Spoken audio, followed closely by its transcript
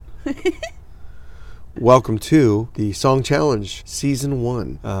Welcome to the Song Challenge Season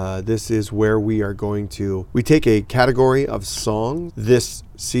 1. This is where we take a category of song. This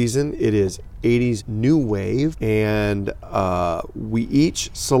season it is 80s New Wave, and we each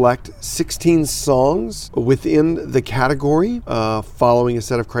select 16 songs within the category, following a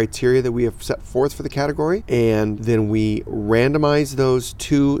set of criteria that we have set forth for the category, and then we randomize those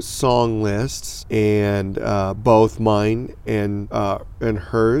two song lists, and both mine and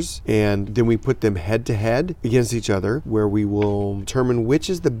hers, and then we put them head to head against each other, where we will determine which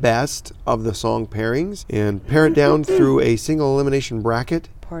is the best of the song pairings and pare it down through a single elimination bracket.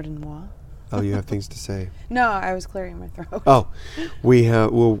 Pardon moi. Oh, you have things to say. No, I was clearing my throat. Oh, we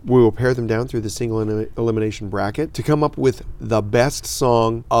will pare them down through the single elimination bracket to come up with the best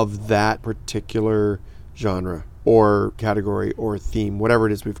song of that particular genre or category or theme, whatever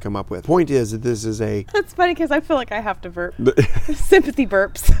it is we've come up with. Point is that this is a... That's funny because I feel like I have to burp. Sympathy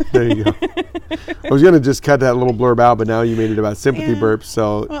burps. There you go. I was going to just cut that little blurb out, but now you made it about sympathy burps,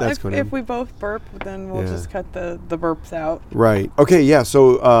 so that's going to... If we both burp, then we'll just cut the burps out. Right. Okay, yeah,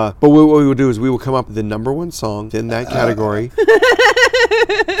 so, but what we will do is we will come up with the number one song in that category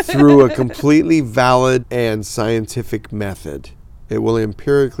through a completely valid and scientific method. It will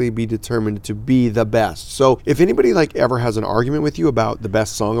empirically be determined to be the best. So if anybody ever has an argument with you about the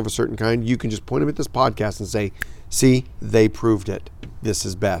best song of a certain kind, you can just point them at this podcast and say, see, they proved it. This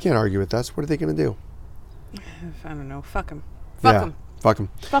is best. Can't argue with us. What are they going to do? I don't know. Fuck them. Fuck them. Fuck them.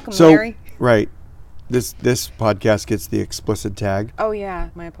 Fuck them, Larry. Right. This podcast gets the explicit tag. Oh,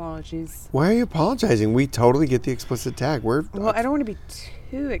 yeah. My apologies. Why are you apologizing? We totally get the explicit tag. Well, I don't want to be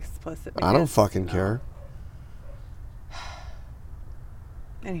too explicit. I don't fucking care.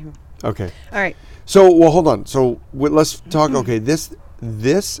 Anywho. Okay. All right. So, well, hold on. So, let's talk. Okay, this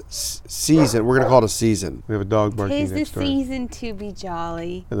season, we're going to call it a season. We have a dog barking next door. 'Tis the season to be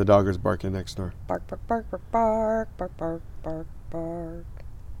jolly. And the dog is barking next door. Bark, bark, bark, bark, bark, bark, bark, bark, bark.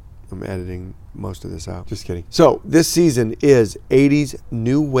 I'm editing most of this out. Just kidding. So, this season is 80s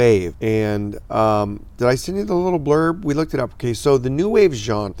New Wave. And did I send you the little blurb? We looked it up. Okay, so the New Wave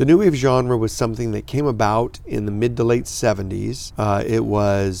genre was something that came about in the mid to late 70s. It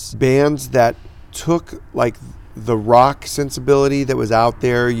was bands that took the rock sensibility that was out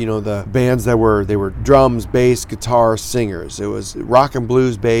there, the bands they were drums, bass, guitar, singers. It was rock and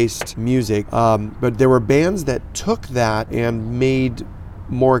blues based music. But there were bands that took that and made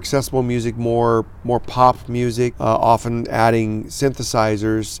more accessible music, more pop music, often adding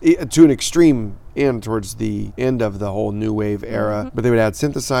synthesizers to an extreme end towards the end of the whole new wave era. But they would add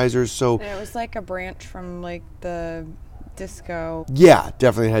synthesizers. So and it was like a branch from the disco. Yeah,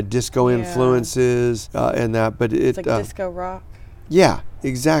 definitely had disco influences and that. But it's like disco rock. Yeah,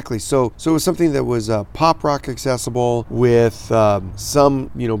 exactly. So it was something that was pop rock accessible with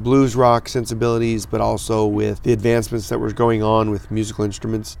some, blues rock sensibilities, but also with the advancements that were going on with musical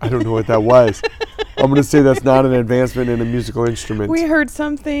instruments. I don't know what that was. I'm going to say that's not an advancement in a musical instrument. We heard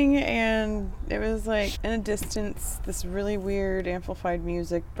something, and it was in a distance, this really weird amplified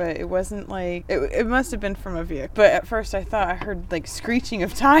music, but it wasn't it must have been from a vehicle. But at first I thought I heard screeching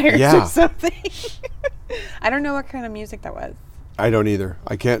of tires or something. I don't know what kind of music that was. I don't either.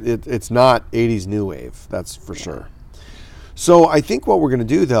 I can't. It's not 80s New Wave. That's for sure. So I think what we're going to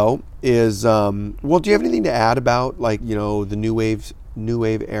do though is, do you have anything to add about the New Wave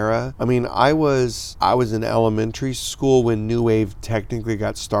era? I mean, I was in elementary school when New Wave technically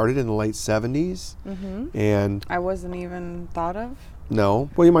got started in the late 70s, and I wasn't even thought of. No,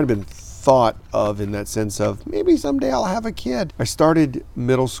 well, you might have been thought of in that sense of maybe someday I'll have a kid. I started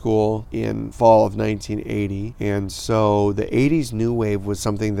middle school in fall of 1980, and so the 80s New Wave was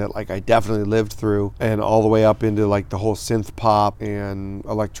something that I definitely lived through, and all the way up into the whole synth pop and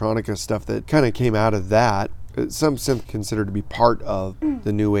electronica stuff that kind of came out of that. Some considered to be part of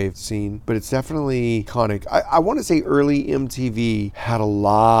the New Wave scene, but it's definitely iconic. I want to say early MTV had a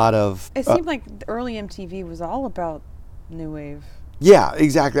lot of... It seemed like early MTV was all about New Wave. Yeah,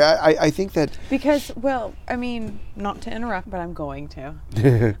 exactly. I think that... Because, not to interrupt, but I'm going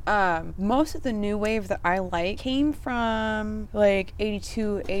to. Most of the new wave that I like came from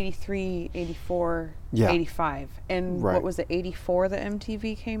 82, 83, 84, 85. And what was it, 84 that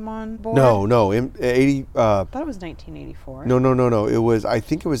MTV came on board? No. 80... I thought it was 1984. No. I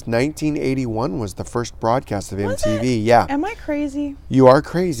think it was 1981 was the first broadcast of MTV. It? Yeah. Am I crazy? You are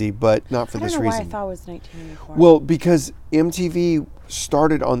crazy, but not for this reason. I don't know why I thought it was 1984. Well, because MTV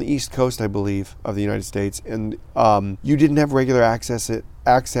started on the East Coast, I believe, of the United States, and you didn't have regular access to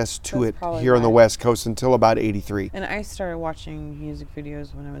That's it here on the West Coast until about 83. And I started watching music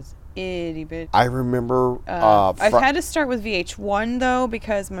videos when I was itty bit. I remember. I've had to start with VH1 though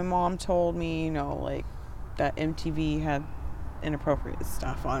because my mom told me, like that MTV had inappropriate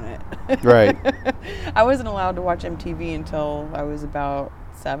stuff on it. Right. I wasn't allowed to watch MTV until I was about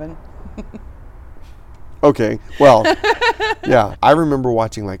 7. Okay, well, yeah. I remember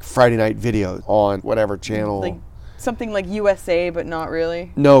watching like Friday night videos on whatever channel. Like something like USA, but not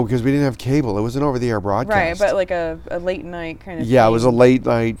really. No, because we didn't have cable. It was an over-the-air broadcast. Right, but like a late night kind of thing. Yeah, it was a late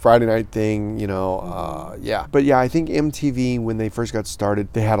night, Friday night thing, yeah. But yeah, I think MTV, when they first got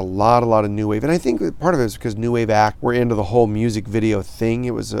started, they had a lot of new wave. And I think part of it is because New Wave Act were into the whole music video thing.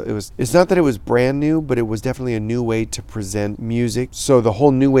 It's not that it was brand new, but it was definitely a new way to present music. So the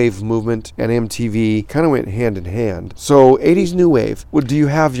whole new wave movement and MTV kind of went hand in hand. So 80s new wave. Well, do you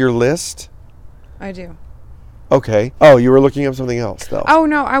have your list? I do. Okay. Oh, you were looking up something else, though. Oh,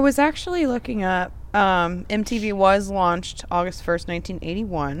 no. I was actually looking up MTV was launched August 1st,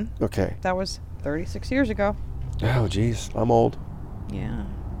 1981. Okay. That was 36 years ago. Oh, geez. I'm old. Yeah.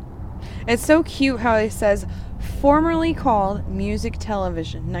 It's so cute how it says, formerly called Music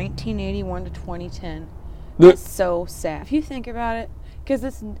Television, 1981 to 2010. That's so sad. If you think about it, because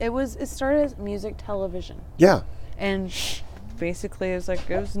it started as Music Television. Yeah. And basically it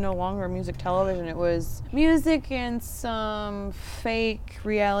was no longer music television. It was music and some fake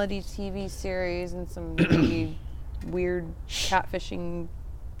reality TV series and some maybe weird catfishing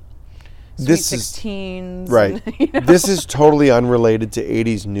Sweet 16s. Right. And, This is totally unrelated to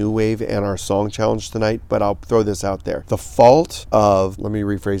 80s new wave and our song challenge tonight, but I'll throw this out there. Let me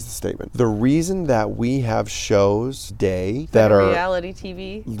rephrase the statement. The reason that we have shows today that are reality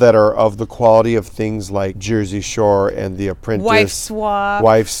TV, that are of the quality of things like Jersey Shore and The Apprentice,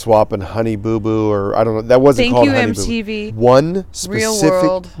 Wife Swap and Honey Boo Boo, or I don't know, that wasn't called Honey Boo Boo. MTV. One specific Real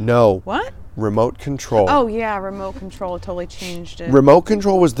World. No. What? Remote Control. Oh, yeah, Remote Control totally changed it. Remote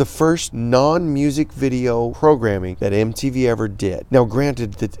Control was the first non-music video programming that MTV ever did. Now,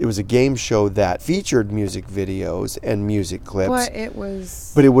 granted, that it was a game show that featured music videos and music clips.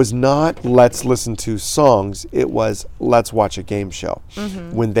 But it was not, let's listen to songs. It was, let's watch a game show.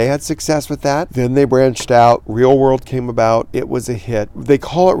 Mm-hmm. When they had success with that, then they branched out. Real World came about. It was a hit. They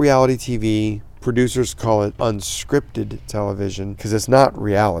call it reality TV. Producers call it unscripted television because it's not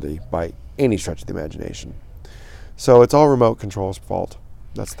reality by any stretch of the imagination. So it's all Remote Control's fault.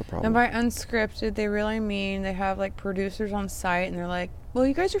 That's the problem. And by unscripted, they really mean they have like producers on site and they're like, well,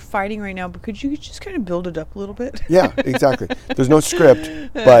 you guys are fighting right now, but could you just kind of build it up a little bit? Yeah, exactly. There's no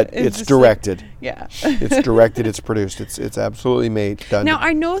script, but it's directed. Yeah. It's directed, it's produced. It's absolutely done. Now,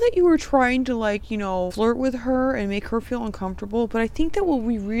 I know that you were trying to flirt with her and make her feel uncomfortable, but I think that what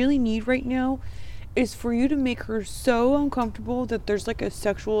we really need right now is for you to make her so uncomfortable that there's like a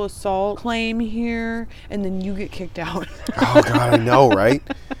sexual assault claim here and then you get kicked out. Oh, God, I know, right?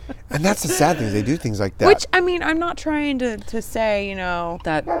 And that's the sad thing. They do things like that. Which, I mean, I'm not trying to say,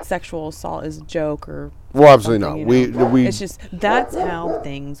 that sexual assault is a joke or... Well, absolutely not. We It's just, that's how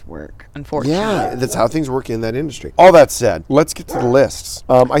things work, unfortunately. Yeah, that's how things work in that industry. All that said, let's get to the lists.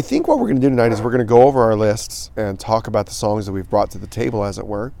 I think what we're going to do tonight is we're going to go over our lists and talk about the songs that we've brought to the table, as it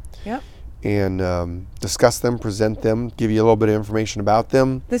were. Yep. And discuss them, present them, give you a little bit of information about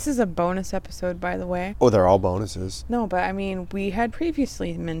them. This is a bonus episode, by the way. Oh, they're all bonuses. No, but I mean, we had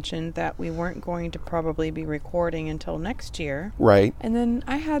previously mentioned that we weren't going to probably be recording until next year. Right. And then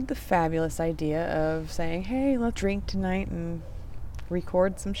I had the fabulous idea of saying, hey, let's drink tonight and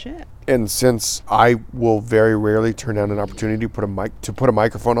record some shit. And since I will very rarely turn down an opportunity to put a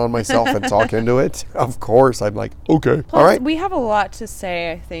microphone on myself and talk into it, of course I'm like, okay, Plus, all right. We have a lot to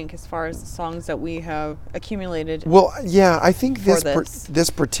say, I think, as far as the songs that we have accumulated. Well, yeah, I think this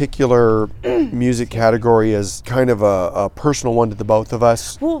particular music category is kind of a personal one to the both of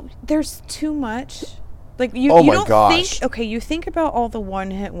us. Well, there's too much. Like you don't think. Okay, you think about all the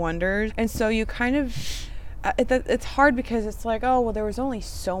one-hit wonders, and so you kind of. It's hard because it's like, oh, well, there was only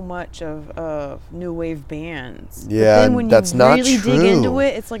so much of new wave bands. Yeah, but then when that's you not really true. dig into it,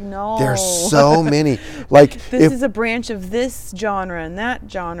 it's like, no. There's so many. Like this is a branch of this genre and that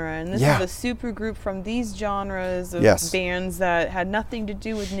genre, and this is a super group from these genres of bands that had nothing to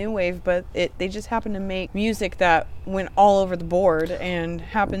do with new wave, but they just happened to make music that went all over the board and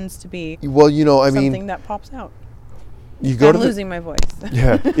happens to be something that pops out. I'm losing my voice.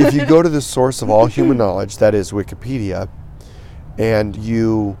 Yeah. If you go to the source of all human knowledge, that is Wikipedia, and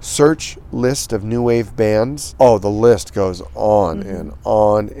you search list of new wave bands, the list goes on and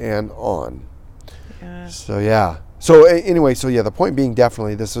on and on. Yeah. So, yeah. So, anyway, the point being,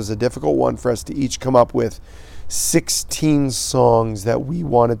 definitely, this was a difficult one for us to each come up with 16 songs that we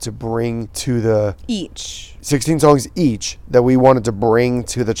wanted to bring to the... Each. 16 songs each that we wanted to bring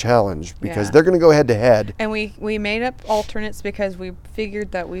to the challenge because they're going to go head to head. And we made up alternates because we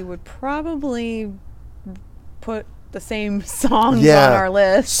figured that we would probably put the same songs on our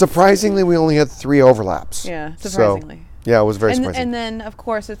list. Surprisingly, we only had 3 overlaps. Yeah, surprisingly. So, yeah, it was very surprising. And then, of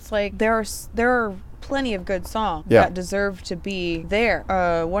course, it's like there are plenty of good songs that deserve to be there.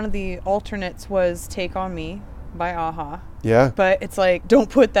 One of the alternates was Take On Me by a-ha. Yeah. But it's like, don't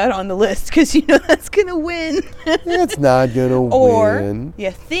put that on the list because you know that's going to win. It's not going to win. Or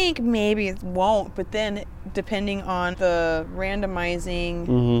you think maybe it won't, but then depending on the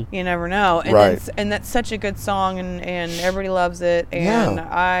randomizing, you never know. And and that's such a good song and everybody loves it. And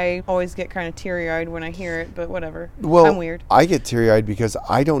I always get kind of teary-eyed when I hear it, but whatever. Well, I'm weird. I get teary-eyed because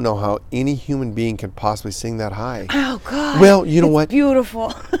I don't know how any human being can possibly sing that high. Oh, God. Well, you know what?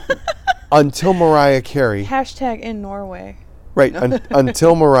 Beautiful. Until Mariah Carey. Hashtag in Norway. Right.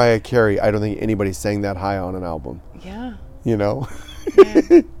 Until Mariah Carey, I don't think anybody sang that high on an album. Yeah. You know?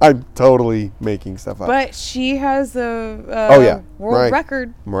 Yeah. I'm totally making stuff up. But she has a world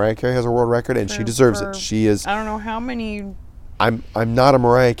record. Mariah Carey has a world record, and she deserves it. She is... I don't know how many... I'm not a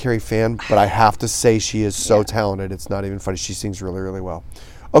Mariah Carey fan, but I have to say she is so talented. It's not even funny. She sings really, really well.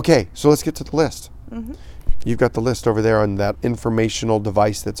 Okay, so let's get to the list. Mm-hmm. You've got the list over there on that informational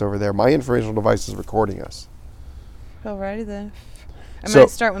device that's over there. My informational device is recording us. Alrighty then. I'm going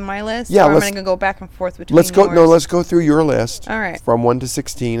to start with my list. Yeah, or I'm going to go back and forth between yours? Let's go through your list. All right. From 1 to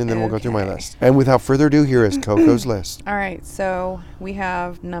 16, and then we'll go through my list. And without further ado, here is Coco's list. All right. So we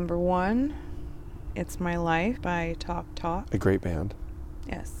have number 1, It's My Life by Talk Talk. A great band.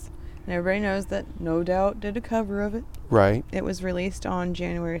 Yes. And everybody knows that No Doubt did a cover of it. Right. It was released on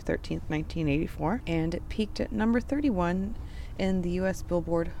January 13th, 1984, and it peaked at number 31 in the U.S.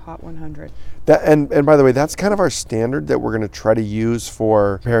 Billboard Hot 100. And by the way, that's kind of our standard that we're going to try to use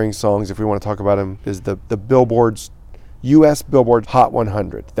for pairing songs, if we want to talk about them, is the Billboard's U.S. Billboard Hot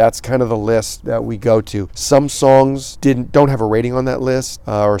 100. That's kind of the list that we go to. Some songs don't have a rating on that list,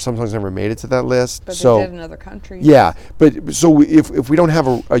 or some songs never made it to that list. But they did in other countries. Yeah, but so if we don't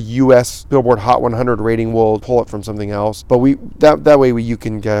have a U.S. Billboard Hot 100 rating, we'll pull it from something else. But that way you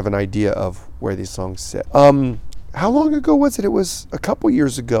can have an idea of where these songs sit. How long ago was it? It was a couple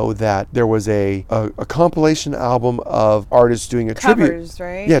years ago that there was a compilation album of artists doing a covers,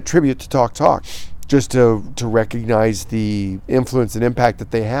 right? Yeah, tribute to Talk Talk. Just to recognize the influence and impact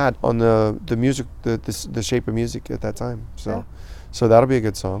that they had on the music, the shape of music at that time. So that'll be a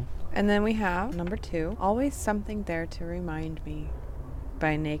good song. And then we have number 2, Always Something There to Remind Me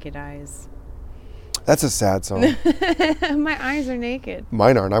by Naked Eyes. That's a sad song. My eyes are naked.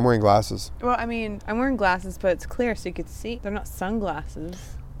 Mine aren't. I'm wearing glasses. Well, I mean, I'm wearing glasses, but it's clear so you could see. They're not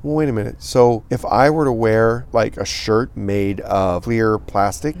sunglasses. Well, wait a minute. So if I were to wear like a shirt made of clear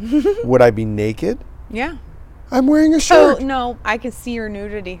plastic, would I be naked? Yeah. I'm wearing a shirt. Oh, no. I can see your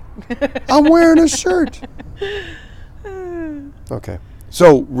nudity. I'm wearing a shirt. Okay.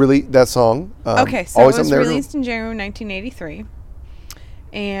 So really, that song. Okay, so it was released in January 1983.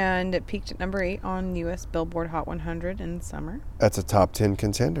 And it peaked at number 8 on U.S. Billboard Hot 100 in the summer. That's a top 10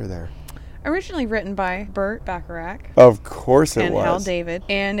 contender there. Originally written by Burt Bacharach. Of course it was. And Hal David.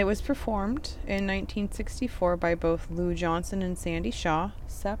 And it was performed in 1964 by both Lou Johnson and Sandy Shaw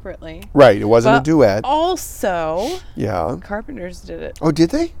separately. Right, it wasn't a duet. Also, yeah, Carpenters did it. Oh, did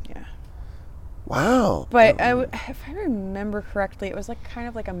they? Yeah. Wow. But if I remember correctly, it was like kind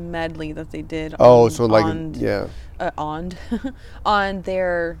of like a medley that they did. On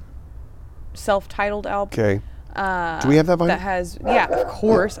their self-titled album. Okay. Do we have that vinyl? That has, of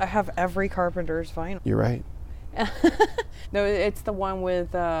course. I have every Carpenters vinyl. You're right. No, it's the one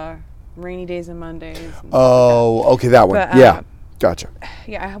with Rainy Days and Mondays. And okay, that one. But, gotcha.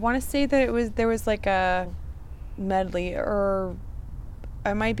 Yeah, I want to say that there was like a medley, or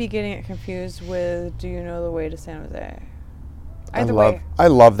I might be getting it confused with Do You Know the Way to San Jose? I love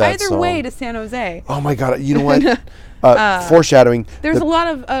that song. Either way to San Jose. Oh my God! You know what? Foreshadowing. There's a lot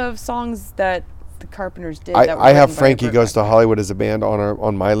of songs that the Carpenters did. I have Frankie Goes to Hollywood as a band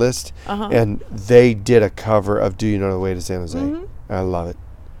on my list, and they did a cover of Do You Know the Way to San Jose? Mm-hmm. I love it.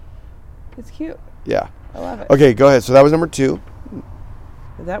 It's cute. Yeah. I love it. Okay, go ahead. So that was number 2.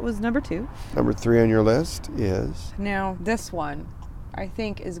 That was number 2. Number 3 on your list is? Now, this one, I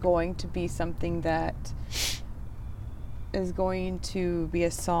think, is going to be something that is going to be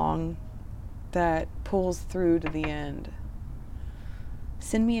a song that pulls through to the end.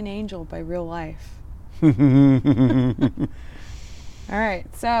 Send Me an Angel by Real Life. All right,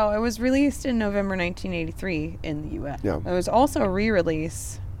 so it was released in November 1983 in the U.S. Yeah. It was also a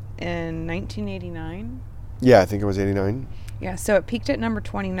re-release in 1989 Yeah, I think it was 89. Yeah, so it peaked at number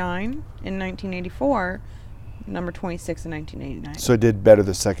 29 in 1984, number 26 in 1989. So it did better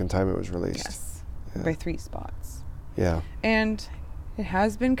the second time it was released. Yes, Yeah. by 3 spots. Yeah. And it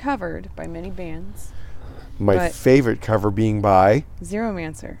has been covered by many bands. My But- favorite cover being by...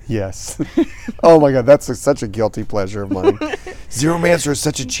 Zeromancer. Yes. Oh my God, that's such a guilty pleasure of mine. Zeromancer is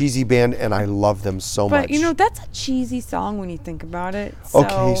such a cheesy band, and I love them so much. But, you know, that's a cheesy song when you think about it.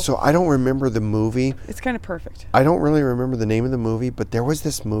 Okay, so I don't remember the movie. It's kind of perfect. I don't really remember the name of the movie, but there was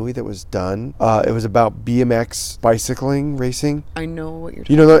this movie that was done. It was about BMX bicycling racing. I know what you're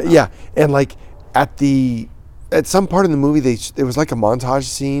talking You know, about. yeah, and like at some part in the movie, it was like a montage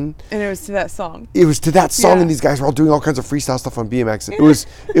scene. And it was to that song. It was to that song, Yeah. and these guys were all doing all kinds of freestyle stuff on BMX.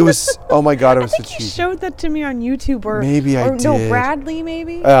 It was. Oh my God, it was I so think you cheesy. showed that to me on YouTube, or Maybe I or No, did. Bradley,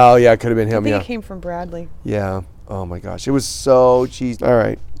 maybe. Oh yeah, it could have been I him. think Yeah, it came from Bradley. yeah. Oh my gosh, it was so cheesy. All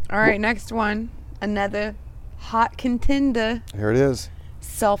right, All right, next one. Another hot contender. here it is.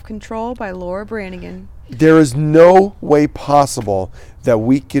 Self-Control by Laura Branigan. There is no way possible that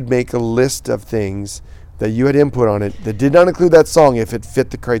we could make a list of things that you had input on it that did not include that song if it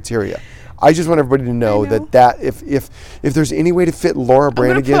fit the criteria. I just want everybody to know, I know. that if there's any way to fit Laura I'm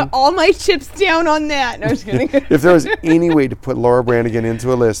gonna Branigan, put all my chips down on that. No, I'm just kidding. if there was any way to put Laura Branigan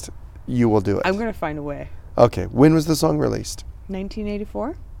into a list, you will do it. I'm gonna find a way. Okay, when was the song released?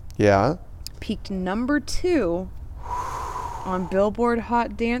 1984 Yeah. peaked number 2 on Billboard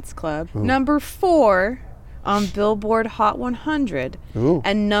Hot Dance Club, number 4 on Billboard Hot 100, Ooh.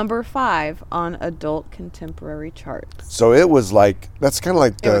 and number 5 on Adult Contemporary charts. So it was like, that's kind of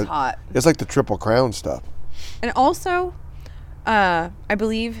like It was hot. It's like the Triple Crown stuff. And also, I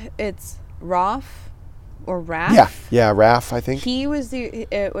believe it's Ralph or Raph. Yeah, Raph, I think. He was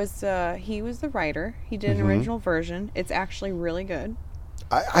the writer. He did an original version. It's actually really good.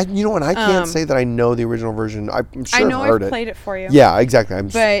 You know what? I can't say that I know the original version. I'm sure I know I've heard I've it. played it for you. Yeah, exactly.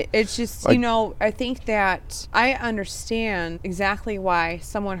 But it's just, Like- I think that I understand exactly why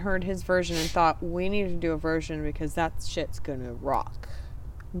someone heard his version and thought, we need to do a version because that shit's gonna rock.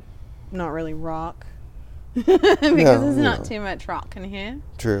 Not really rock. because there's not too much rock in here.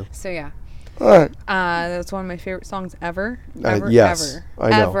 True. So yeah. All right. That's one of my favorite songs ever. Ever, yes, ever. I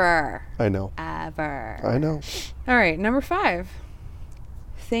know. Ever. I know. Ever. I know. All right, number 5.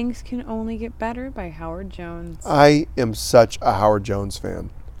 Things Can Only Get Better by Howard Jones. I am such a Howard Jones fan.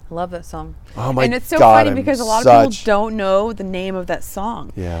 Love that song. Oh my And it's so God, funny I'm because a lot of people such- don't know the name of that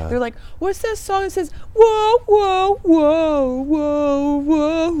song. Yeah. They're like, what's that song that says, whoa, whoa, whoa, whoa,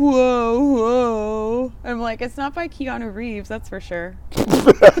 whoa, whoa, whoa? I'm like, it's not by Keanu Reeves, that's for sure.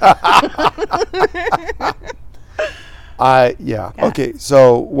 Yeah. Okay,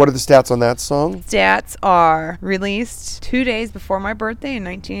 so what are the stats on that song? Stats are released 2 days before my birthday in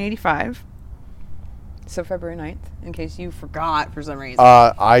 1985. So February 9th, in case you forgot for some reason.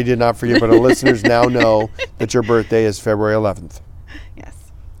 I did not forget, but our listeners now know that your birthday is February 11th.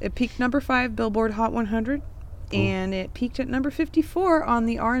 Yes. It peaked number 5 Billboard Hot 100, and it peaked at number 54 on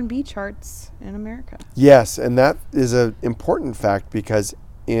the R&B charts in America. Yes, and that is an important fact because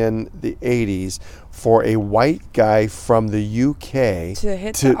in the 80s, for a white guy from the UK To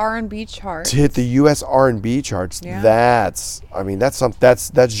hit the R&B chart. to hit the US R&B charts, Yeah. that's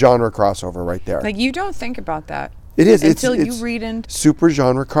genre crossover right there. Like, you don't think about that It is. until it's you read into... super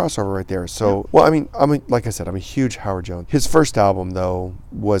genre crossover right there. So, well, I mean, like I said, I'm a huge Howard Jones. His first album, though,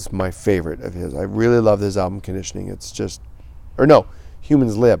 was my favorite of his. I really love this album, Conditioning. It's just, or no,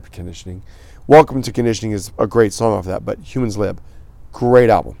 Humans Lib, Conditioning. Welcome to Conditioning is a great song off that, but Humans Lib, great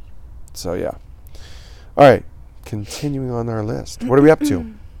album. So, yeah. All right, continuing on our list. What are we up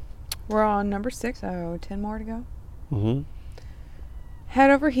to? We're on number 6, so 10 more to go. Mm-hmm. Head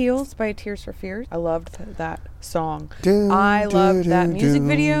Over Heels by Tears for Fears. I loved that song. I loved that music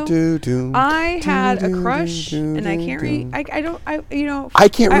video. I had a crush, and I can't I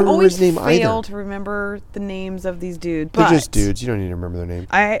can't remember always his name either. fail to remember the names of these dudes. They're But just dudes. You don't need to remember their name.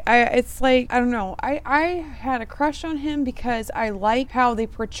 it's like, I don't know. I had a crush on him because I like how they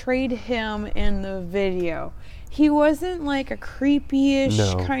portrayed him in the video. He wasn't like a creepy-ish,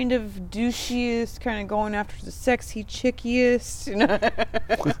 No. kind of douchiest, kind of going after the sexy chickiest. You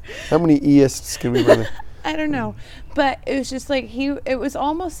know? How many eists can we run? I don't know. But it was just like, it was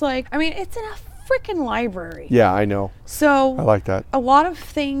almost like, I mean, it's in a freaking library. Yeah, I know. So I like that. a lot of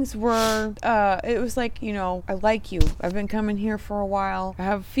things were, it was like, I like you. I've been coming here for a while. I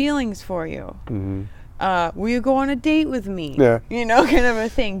have feelings for you. Mm-hmm. will you go on a date with me? Yeah. You know, kind of a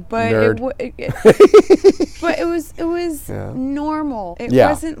thing. But Nerd. but it was Yeah. normal. It Yeah.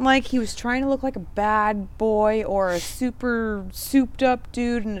 wasn't like he was trying to look like a bad boy or a super souped up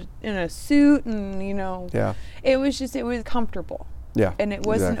dude in a suit, and you know. Yeah. It was comfortable. Yeah. And it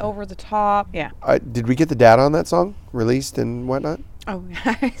wasn't exactly. over the top. Yeah. Did we get the data on that song released and whatnot? Oh,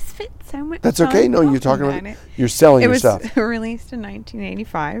 I spent so much That's time okay. No, you're talking about it. You're selling It your was stuff. released in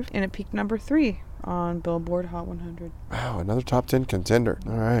 1985, and it peaked number 3 on Billboard Hot 100. Wow, another top 10 contender.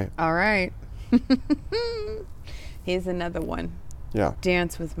 All right. All right. Here's another one. Yeah.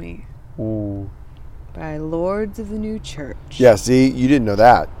 Dance With Me Ooh. by Lords of the New Church. Yeah, see, you didn't know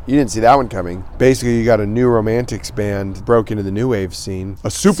that. You didn't see that one coming. Basically, you got a New Romantics band broke into the new wave scene. A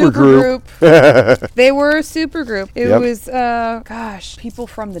supergroup. They were a supergroup. It Yep. was, people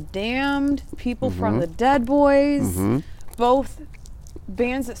from The Damned, people from the Dead Boys, both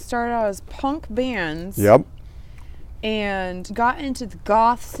bands that started out as punk bands. Yep. And got into the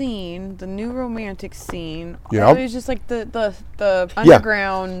goth scene, the new romantic scene. Yep. It was just like the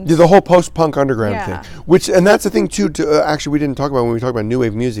underground. Yeah, the whole post-punk underground Yeah. thing. And that's the thing, too, actually we didn't talk about when we talk about new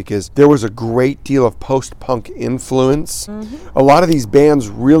wave music, is there was a great deal of post-punk influence. A lot of these bands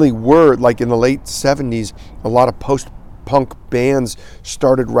really were, like in the late 70s, a lot of post-punk bands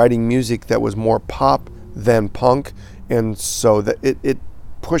started writing music that was more pop than punk. And so that it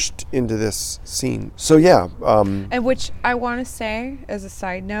pushed into this scene. So yeah. And which I want to say, as a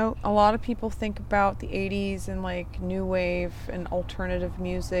side note, a lot of people think about the 80s and like new wave and alternative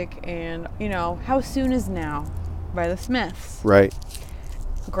music and, you know, How Soon Is Now by the Smiths. Right.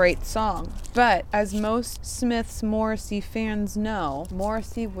 Great song. But as most Smiths Morrissey fans know,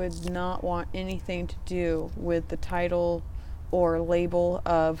 Morrissey would not want anything to do with the title or label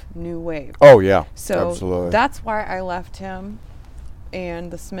of new wave. Oh yeah. So absolutely. that's why I left him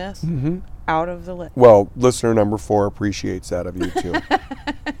and the Smiths out of the list. Well, listener number 4 appreciates that of you too.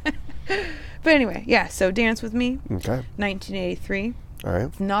 But anyway, yeah, so Dance With Me, Okay. 1983. All right.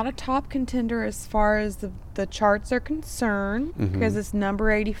 It's not a top contender as far as the charts are concerned because it's number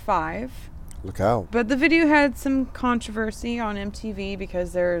 85. Look out. But the video had some controversy on MTV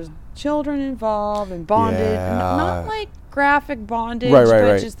because there's children involved and bondage. Yeah. Not like graphic bondage, Right,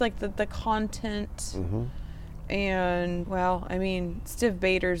 but just like the content. And, well, I mean, Stiv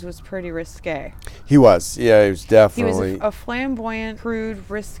Bators was pretty risque. He was. Yeah, he was He definitely. was a flamboyant, crude,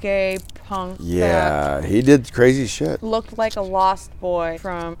 risque punk yeah, he did crazy shit. that looked like a lost boy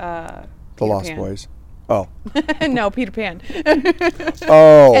from The Peter Lost Pan. Boys. Oh. No, Peter Pan.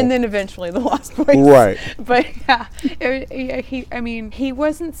 Oh. And then eventually the Lost Boys. Right. But yeah, he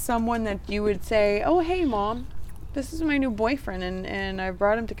wasn't someone that you would say, "Oh, hey, Mom, this is my new boyfriend, and I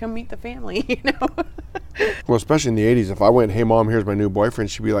brought him to come meet the family," you know? Well, especially in the 80s, if I went, "Hey, Mom, here's my new boyfriend,"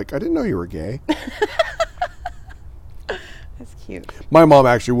 she'd be like, "I didn't know you were gay." That's cute. My mom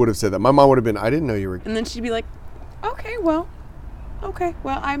actually would have said that. My mom would have been, "I didn't know you were gay." And then she'd be like, okay, well,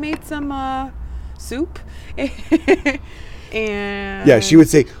 I made some soup. And Yeah, she would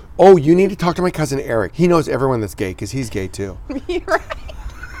say, "Oh, you need to talk to my cousin Eric. He knows everyone that's gay because he's gay too." You're right.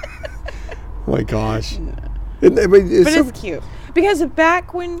 Oh my gosh. But it's cute because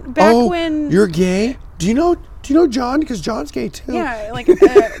back when you're gay? Do you know John? Because John's gay too. yeah, like It's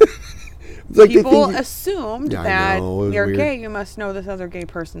like they people think assumed Yeah, I that know, it was you're weird. gay, you must know this other gay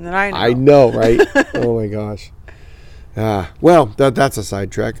person that I know. I know, right? Oh my gosh. Well, that's a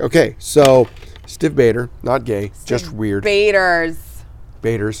sidetrack. Okay, so Stiv Bator, not gay, just weird. Bators.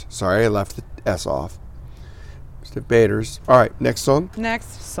 Bators. Sorry, I left the S off. Stiv Bators. All right, next song.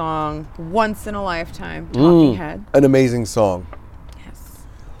 Next song, Once in a Lifetime, Talking Head. An amazing song. Yes.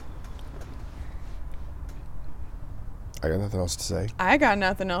 I got nothing else to say. I got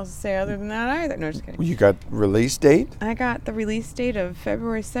nothing else to say other than that either. No, just kidding. You got release date? I got the release date of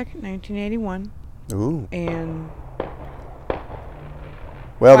February 2nd, 1981. Ooh. And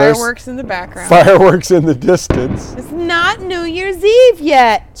Well, fireworks in the background. there's fireworks in the distance. It's not New Year's Eve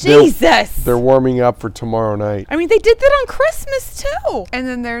yet. Jesus. They're warming up for tomorrow night. I mean, they did that on Christmas too. And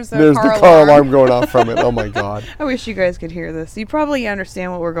then there's There's the car alarm going off from it. Oh my God. I wish you guys could hear this. You probably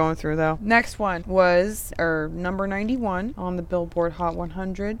understand what we're going through though. Next one was number 91 on the Billboard Hot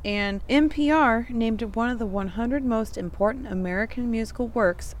 100, and NPR named it one of the 100 most important American musical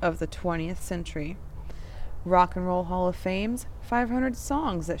works of the 20th century. Rock and Roll Hall of Fame's 500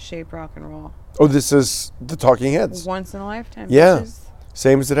 songs that shaped rock and roll. Oh, this is the Talking Heads. Once in a lifetime. Yeah. Bitches.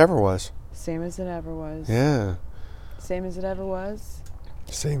 Same as it ever was. Same as it ever was. Yeah. Same as it ever was.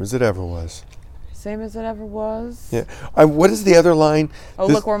 Same as it ever was. Same as it ever was. Yeah. What is the other line? Oh,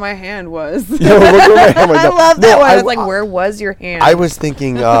 look where my hand was. Yeah, look where my hand was. I love that one. It's like, where was your hand? I was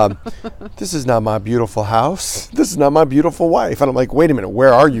thinking, this is not my beautiful house. This is not my beautiful wife. And I'm like, wait a minute,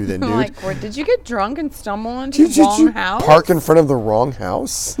 where are you then, dude? Like, did you get drunk and stumble into the wrong house? Park in front of the wrong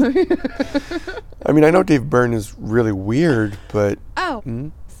house? I mean, I know Dave Byrne is really weird, but... Oh,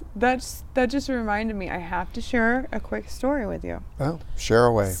 that just reminded me. I have to share a quick story with you. Oh, share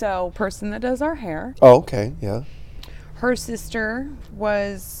away. So, person that does our hair. Oh, okay, yeah. Her sister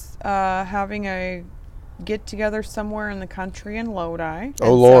was having a get-together somewhere in the country in Lodi.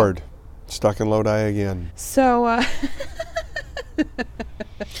 Oh, Lord. Stuck in Lodi again. So, you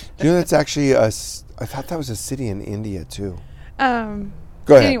know, that's actually I thought that was a city in India, too. Go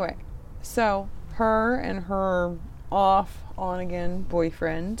ahead. Anyway, so her and her on-again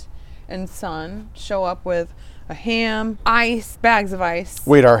boyfriend and son show up with a ham, ice, bags of ice.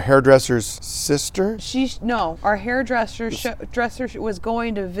 Wait, our hairdresser's sister? Our hairdresser was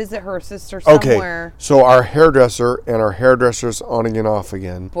going to visit her sister somewhere. Okay, so our hairdresser and our hairdresser's on again, off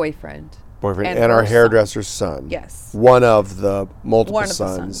again. Boyfriend, and our hairdresser's son. Yes. One of the multiple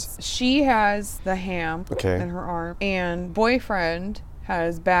sons. She has the ham in her arm, and boyfriend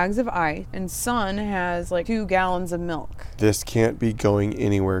has bags of ice, and son has like 2 gallons of milk. This can't be going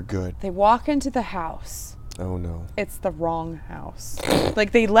anywhere good. They walk into the house. Oh no. It's the wrong house.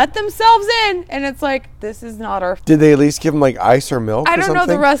 Like, they let themselves in, and it's like, this is not our... Did they at least give them like ice or milk I or don't something?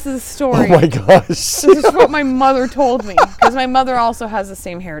 know the rest of the story. Oh my gosh. This is what my mother told me, because my mother also has the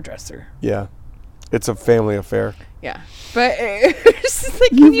same hairdresser. Yeah. It's a family affair. Yeah. But it's just like,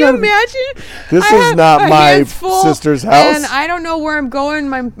 can you imagine? This is not my sister's house. And I don't know where I'm going.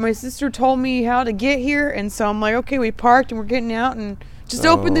 My sister told me how to get here. And so I'm like, okay, we parked and we're getting out, and just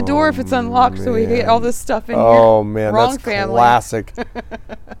open the door if it's unlocked so we get all this stuff in here. Oh, man. Wrong that's family. Classic.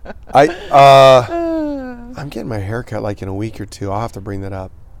 I'm getting my hair cut like in a week or 2. I'll have to bring that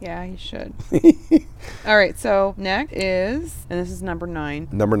up. Yeah, you should. All right, so next is, and this is number 9.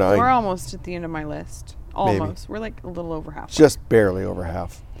 Number 9. We're almost at the end of my list. Almost. Maybe. We're like a little over half. Just barely over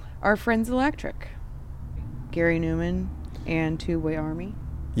half. Our Friends Electric. Gary Newman and Two Way Army.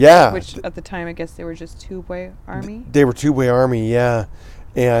 Yeah. Which at the time, I guess they were just Two Way Army. They were Two Way Army, yeah.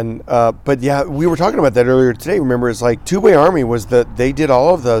 And, but yeah, we were talking about that earlier today. Remember, it's like Two Way Army was they did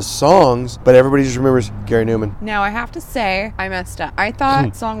all of the songs, but everybody just remembers Gary Newman. Now, I have to say, I messed up. I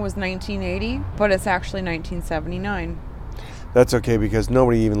thought the song was 1980, but it's actually 1979. That's okay, because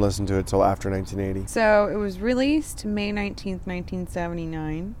nobody even listened to it till after 1980. So it was released May 19th,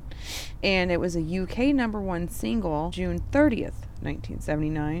 1979, and it was a UK #1 single June 30th,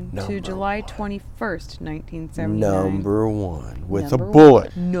 1979 to July 21st, 1979. Number 1 with a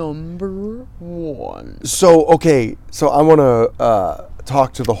bullet. Number 1. So, okay, so I want to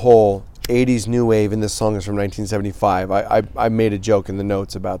talk to the whole 80s new wave, and this song is from 1975. I made a joke in the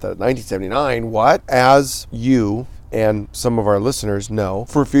notes about that. 1979, what? As you and some of our listeners know,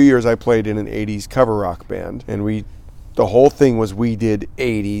 for a few years I played in an 80s cover rock band, and the whole thing was we did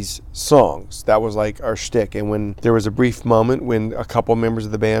 80s songs. That was like our shtick. And when there was a brief moment when a couple members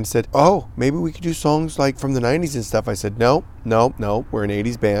of the band said, oh, maybe we could do songs like from the 90s and stuff, I said, no, we're an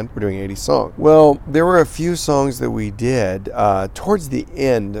 80s band. We're doing 80s songs. Well, there were a few songs that we did towards the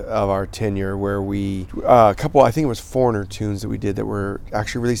end of our tenure where a couple, I think it was foreigner tunes that we did that were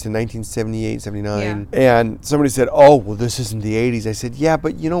actually released in 1978, 79. Yeah. And somebody said, oh, well, this isn't the 80s. I said, yeah,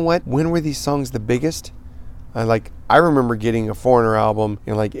 but you know what? When were these songs the biggest? I remember getting a Foreigner album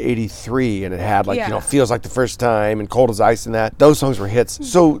in like 83, and it had Feels Like the First Time and Cold as Ice and that. Those songs were hits.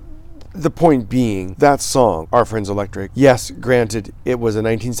 So the point being, that song, Our Friends Electric, yes, granted, it was a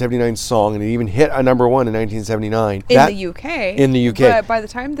 1979 song, and it even hit a #1 in 1979. In the UK. But by the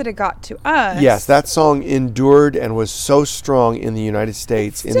time that it got to us... Yes, that song endured and was so strong in the United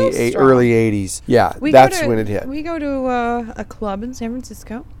States in the early 80s. Yeah, that's when it hit. We go to a club in San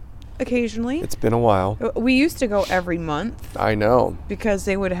Francisco. Occasionally. It's been a while. We used to go every month. I know. Because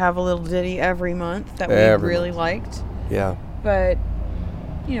they would have a little ditty every month that we really liked. Yeah. But,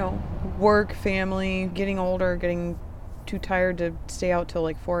 work, family, getting older, getting too tired to stay out till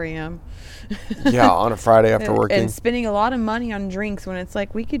like 4 a.m. Yeah, on a Friday after working. And spending a lot of money on drinks when it's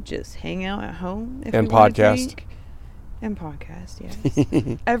like we could just hang out at home if and we want to podcast. drink. And podcast,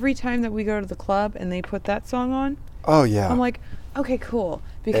 yes. Every time that we go to the club and they put that song on, oh yeah, I'm like, okay, cool,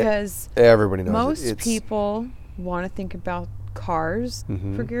 because everybody knows most people want to think about cars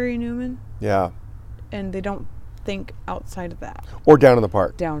for Gary Newman. Yeah, and they don't think outside of that. Or Down in the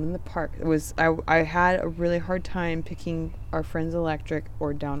Park. Down in the Park. It was I had a really hard time picking Our Friends Electric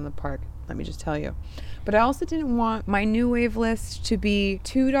or Down in the Park. Let me just tell you. But I also didn't want my new wave list to be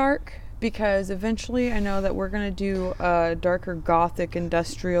too dark because eventually I know that we're going to do a darker gothic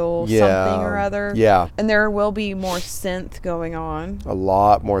industrial something or other. Yeah. And there will be more synth going on. A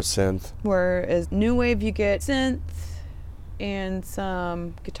lot more synth. Whereas new wave, you get synth and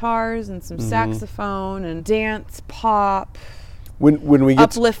some guitars and some saxophone and dance, pop, When we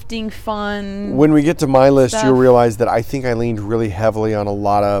get uplifting, fun. When we get to my list, stuff. you'll realize that I think I leaned really heavily on a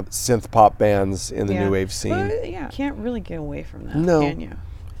lot of synth pop bands in the new wave scene. But, yeah, can't really get away from that, No. can you?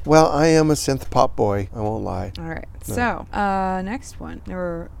 Well, I am a synth pop boy. I won't lie. All right. So, next one. There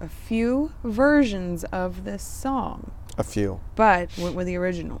were a few versions of this song, A few. but went with the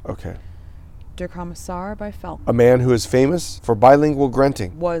original. Okay. Der Kommissar by Falcon. A man who is famous for bilingual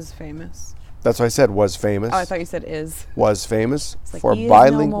grunting. Was famous. That's what I said. Was famous. Oh, I thought you said is. Was famous like, for he is no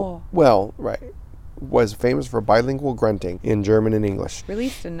bilingual. more. Well, right. Was famous for bilingual grunting in German and English.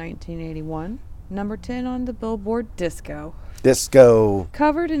 Released in 1981. Number 10 on the Billboard Disco. Disco.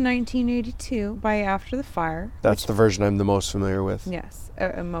 Covered in 1982 by After the Fire. That's the version I'm the most familiar with. Yes,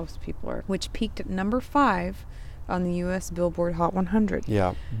 most people are. Which peaked at number 5 on the U.S. Billboard Hot 100.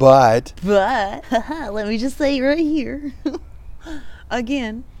 Yeah. But let me just say right here.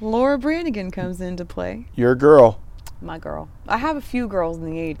 Again, Laura Branigan comes into play. your girl. My girl. I have a few girls in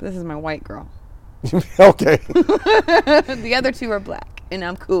the 80s. This is my white girl. Okay. The other two are black, and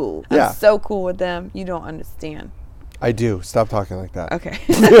I'm cool. Yeah. I'm so cool with them. You don't understand. I do. Stop talking like that. Okay.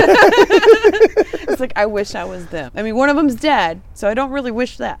 It's like, I wish I was them. I mean, one of them's dead, so I don't really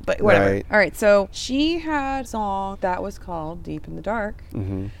wish that, but whatever. Right. All right, so she had a song that was called Deep in the Dark.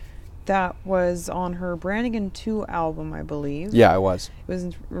 Mm-hmm. That was on her Branigan 2 album, I believe. Yeah, I was. It was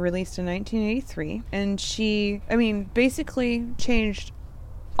released in 1983. And she, basically changed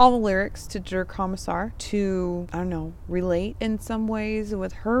all the lyrics to Der Kommissar to, I don't know, relate in some ways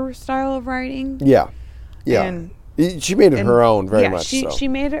with her style of writing. Yeah. Yeah. And she made it her own, very much so. She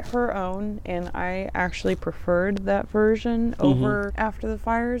made it her own, and I actually preferred that version over After the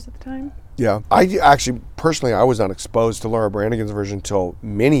Fires at the time. Yeah. I actually, personally, I was not exposed to Laura Branigan's version until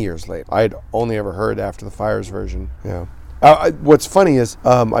many years later. I had only ever heard After the Fires version. Yeah. What's funny is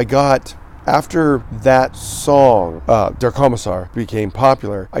I got... After that song, Der Kommissar, became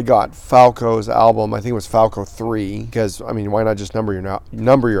popular, I got Falco's album. I think it was Falco 3, because, why not just number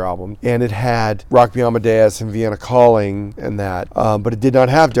your album? And it had Rock Me Amadeus and Vienna Calling and that, but it did not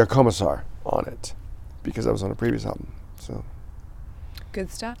have Der Kommissar on it, because that was on a previous album. So Good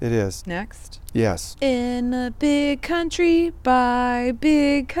stuff. it is. Next. Yes. In a big country by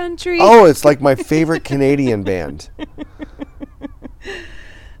big country. Oh, it's like my favorite Canadian band.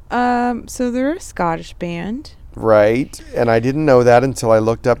 So they're a Scottish band. Right. And I didn't know that until I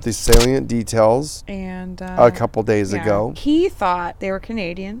looked up the salient details And a couple days ago. He thought they were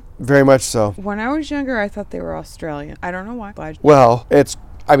Canadian. Very much so. When I was younger, I thought they were Australian. I don't know why. But Well, at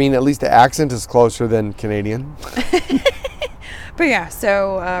least the accent is closer than Canadian. But yeah,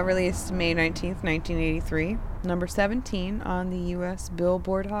 so released May 19th, 1983. Number 17 on the U.S.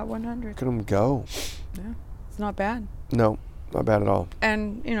 Billboard Hot 100. Look at them go. Yeah, it's not bad. No, not bad at all.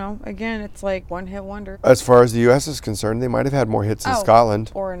 And, again, it's like one-hit wonder. As far as the U.S. is concerned, they might have had more hits in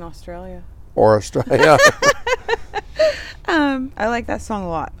Scotland. Or in Australia. Or Australia. I like that song a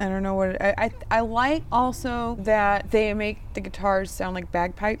lot. I don't know what I like also that they make the guitars sound like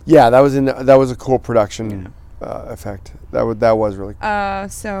bagpipes. Yeah, that was a cool production effect. That was really cool.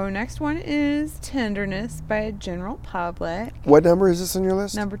 So next one is Tenderness by General Public. What number is this on your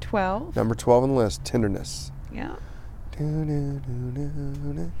list? Number 12. Number 12 on the list, Tenderness. Yeah. Can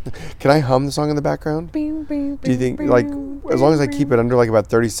I hum the song in the background? Bing, bing, Do you think, bing, like, bing, as long as I bing, keep it under like about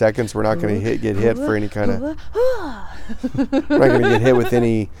 30 seconds, we're not going to get hit for any kind of... We're not going to get hit with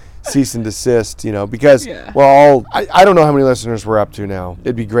any cease and desist, because, I don't know how many listeners we're up to now.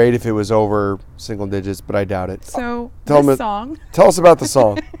 It'd be great if it was over single digits, but I doubt it. So Tell us about the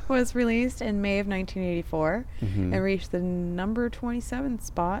song. was released in May of 1984 Mm-hmm. and reached the number 27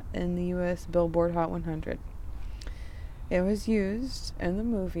 spot in the U.S. Billboard Hot 100. It was used in the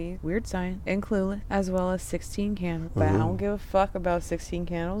movie Weird Science and Clueless, as well as 16 Candles. But I don't give a fuck about 16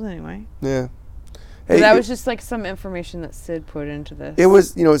 Candles anyway. Yeah. Hey, that was just like some information that Sid put into this. It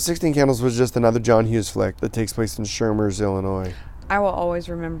was, 16 Candles was just another John Hughes flick that takes place in Shermers, Illinois. I will always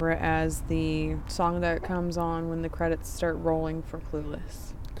remember it as the song that comes on when the credits start rolling for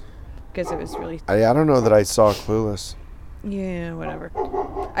Clueless. Because it was really... I don't know that I saw Clueless. Yeah, whatever.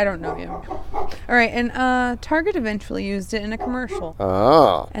 I don't know yet. All right, and Target eventually used it in a commercial.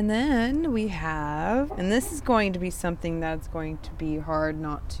 Ah. And then we have, and this is going to be something that's going to be hard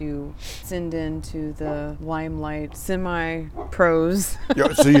not to send into the limelight semi-pros.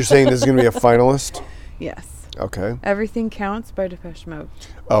 So you're saying this is going to be a finalist? Yes. Okay. Everything Counts by Depeche Mode.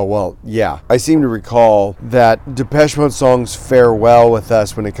 Oh, well, yeah. I seem to recall that Depeche Mode songs fare well with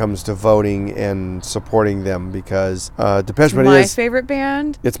us when it comes to voting and supporting them because Depeche Mode My favorite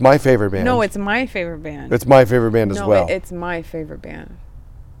band? It's my favorite band. No, it's my favorite band. It's my favorite band as well. No, it's my favorite band.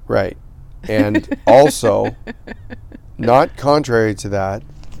 Right. And also, not contrary to that,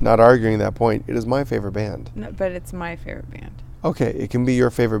 not arguing that point, it is my favorite band. No, but it's my favorite band. Okay, it can be your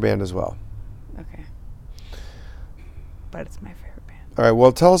favorite band as well. Okay. But it's my favorite band. All right,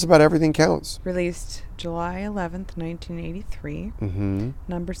 well, tell us about Everything Counts. Released July 11th, 1983.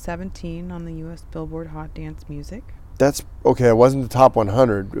 Number 17 on the U.S. Billboard Hot Dance Music. That's, okay, it wasn't the top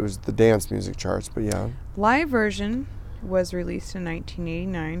 100. It was the dance music charts, but yeah. Live version was released in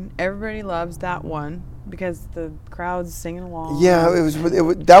 1989. Everybody loves that one because the crowd's singing along. Yeah,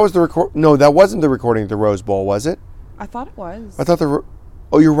 that was the record. No, that wasn't the recording at the Rose Bowl, was it? I thought it was. I thought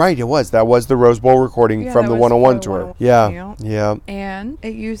oh, you're right, it was. That was the Rose Bowl recording from the 101 tour. Yeah. And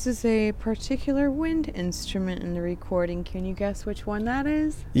it uses a particular wind instrument in the recording. Can you guess which one that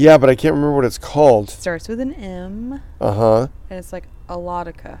is? Yeah, but I can't remember what it's called. It starts with an M. Uh-huh. And it's like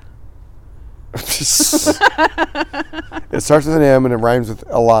elotica. It starts with an M and it rhymes with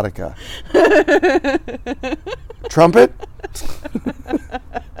elotica. Trumpet?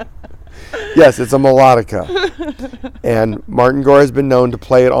 Yes, it's a melodica. And Martin Gore has been known to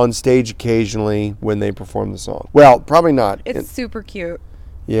play it on stage occasionally when they perform the song. Well, probably not. It's super cute.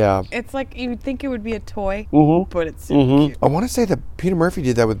 Yeah. It's like you'd think it would be a toy, but it's super cute. I want to say that Peter Murphy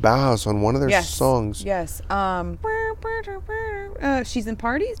did that with Bauhaus on one of their songs. Yes. She's in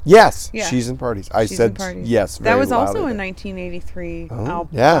Parties? Yes. Yeah. She's in Parties. She's in Parties. Yes. Very that was loud also at a it. 1983 album.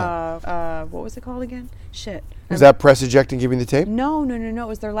 Yeah. What was it called again? Shit. Was that Press Eject and Give Me the Tape? No. It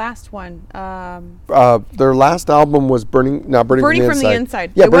was their last one. Their last album was Burning from the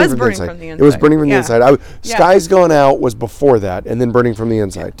Inside. Yeah, it was Burning from the Inside. It was Burning from the Inside. Sky's Gone Out was before that, and then Burning from the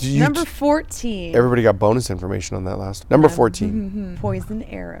Inside. Number 14. Everybody got bonus information on that last. Number 14. Poison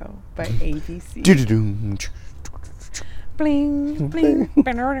Arrow by ABC. Bling, bling.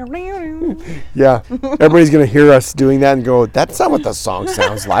 Yeah, everybody's going to hear us doing that and go, that's not what the song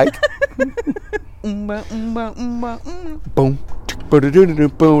sounds like. Boom. Boom,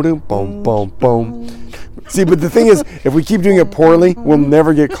 boom, boom, boom. See, but the thing is, if we keep doing it poorly, we'll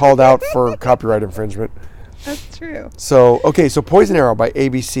never get called out for copyright infringement. That's true. So Poison Arrow by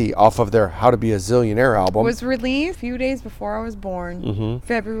ABC off of their How to Be a Zillionaire album. Was released a few days before I was born.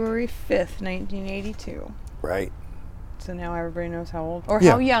 February 5th, 1982. Right. So now everybody knows how old or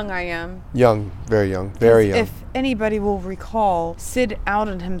how young I am. Young, very young, very young. If anybody will recall, Sid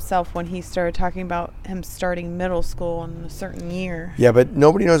outed himself when he started talking about him starting middle school in a certain year. Yeah, but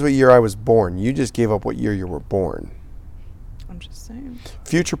nobody knows what year I was born. You just gave up what year you were born. I'm just saying.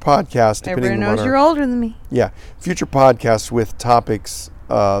 Future podcasts. Everybody knows you're older than me. Yeah, future podcasts with topics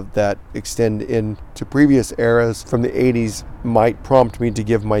that extend into previous eras from the 80s might prompt me to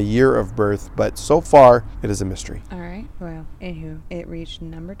give my year of birth, but so far it is a mystery. All right. Well, anywho, it reached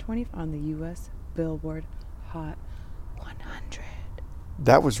number 20 on the U.S. Billboard Hot 100.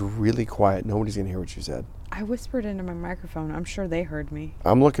 That was really quiet. Nobody's going to hear what you said. I whispered into my microphone. I'm sure they heard me.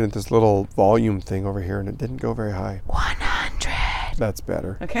 I'm looking at this little volume thing over here, and it didn't go very high. 100. That's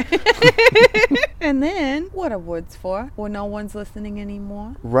better. Okay. And then, what are Woods for? Well, no one's listening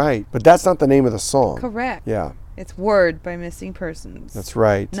anymore. Right. But that's not the name of the song. Correct. Yeah. It's Word by Missing Persons. That's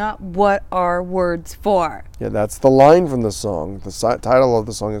right. Not What Are Words For? Yeah, that's the line from the song. The title of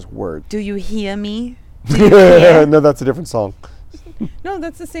the song is Word. Do you hear me? No, that's a different song. No,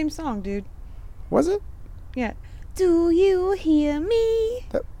 that's the same song, dude. Was it? Yeah. Do you hear me?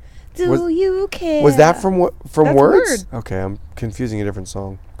 Do you care? Was that from That's Words? Word. Okay, I'm confusing a different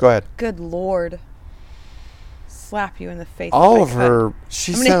song. Go ahead. Good Lord. Slap you in the face. Oliver, I'm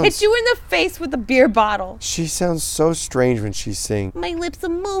gonna hit you in the face with a beer bottle. She sounds so strange when she sings. My lips are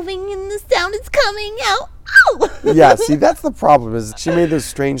moving and the sound is coming out. Ow! Yeah, see, that's the problem, is she made those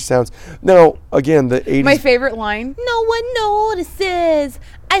strange sounds. No, again, the 80s. My favorite line. No one notices.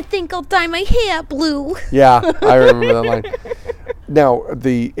 I think I'll dye my hair blue. Yeah, I remember that line. Now,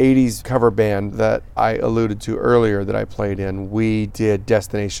 the 80s cover band that I alluded to earlier that I played in, we did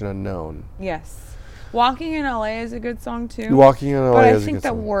Destination Unknown. Yes. Walking in LA is a good song too. Walking in LA is a good song. But I think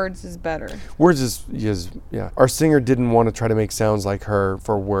that Words is better. Words is yeah. Our singer didn't want to try to make sounds like her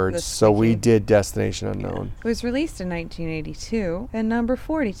for Words, so we did Destination Unknown. It was released in 1982 and number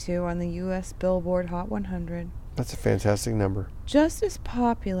 42 on the U.S. Billboard Hot 100. That's a fantastic number. Just as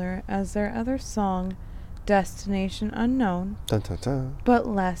popular as their other song, Destination Unknown, Dun, dun, dun. but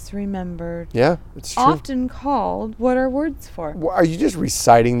less remembered. Yeah, it's true. Often called What Are Words For? Are you just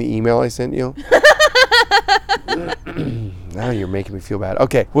reciting the email I sent you? Now you're making me feel bad.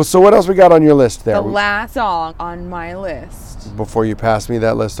 Okay, well, so what else we got on your list there? The last song on my list. Before you pass me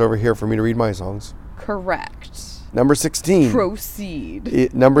that list over here for me to read my songs. Correct. Number 16.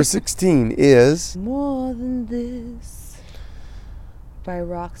 Proceed. Number 16 is... More Than This by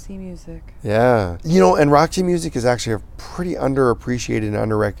Roxy Music. Yeah. And Roxy Music is actually a pretty underappreciated and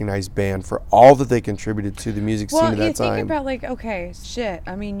underrecognized band for all that they contributed to the music scene at that time. Well, you think about,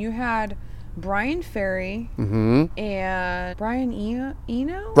 I mean, you had Brian Ferry and Brian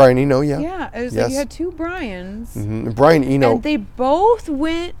Eno? Brian Eno, yeah. Yeah, it was like you had two Brians. Brian Eno. And they both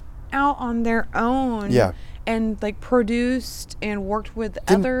went out on their own. Yeah. And produced and worked with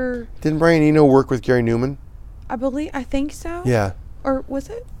other... Didn't Brian Eno work with Gary Newman? I think so. Yeah. Or was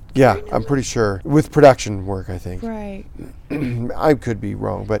it? Yeah, I'm pretty sure. With production work, I think. Right. I could be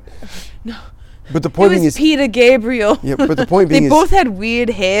wrong, but... No. But the point being is... Peter Gabriel. Yeah, but the point being they both had weird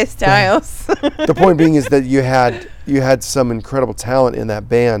hairstyles. The point being is that you had some incredible talent in that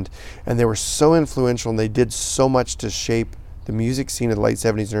band, and they were so influential, and they did so much to shape the music scene of the late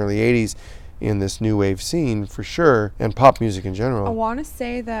 70s and early 80s in this new wave scene, for sure, and pop music in general. I want to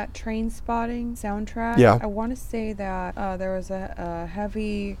say that Trainspotting soundtrack, I want to say that there was a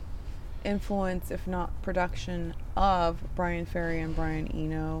heavy influence, if not production, of Brian Ferry and Brian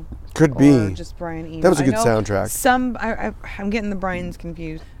Eno. Could be. Or just Brian Eno. That was a good soundtrack. I'm getting the Brians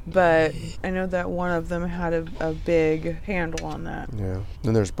confused, but I know that one of them had a big handle on that. Yeah.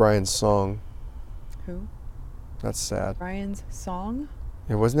 Then there's Brian's song. Who? That's sad. Brian's song?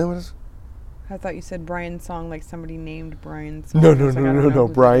 Yeah, wasn't that what it was? I thought you said Brian's song like somebody named Brian's song. No.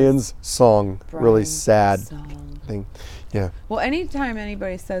 Brian's song. Really sad thing. Yeah. Well, anytime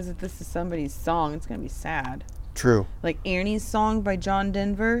anybody says that this is somebody's song, it's going to be sad. True. Like Annie's song by John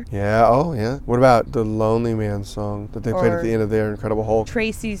Denver. Yeah. Oh, yeah. What about the Lonely Man song that they played at the end of their Incredible Hulk?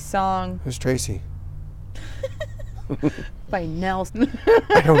 Tracy's song. Who's Tracy? By Nelson.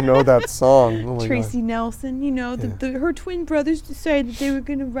 I don't know that song. Oh my Tracy God. Nelson. Her twin brothers decided that they were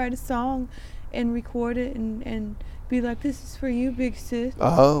going to write a song and record it and be like, this is for you, big sis.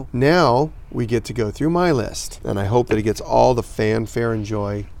 Oh, now we get to go through my list, and I hope that it gets all the fanfare and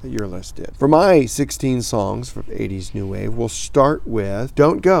joy that your list did. For my 16 songs for 80s New Wave, we'll start with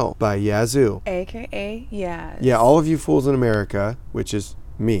Don't Go by Yazoo. A.K.A. Yaz. Yeah, all of you fools in America, which is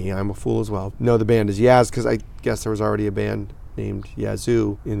me, I'm a fool as well, know the band is Yaz, because I guess there was already a band named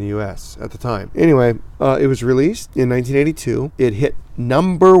Yazoo in the U.S. at the time. Anyway, it was released in 1982. It hit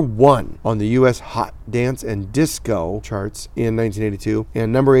number 1 on the U.S. Hot Dance and Disco charts in 1982,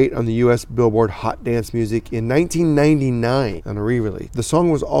 and number 8 on the U.S. Billboard Hot Dance Music in 1999 on a re-release. The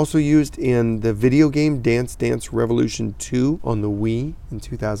song was also used in the video game Dance Dance Revolution 2 on the Wii in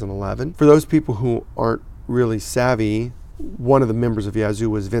 2011. For those people who aren't really savvy, one of the members of Yazoo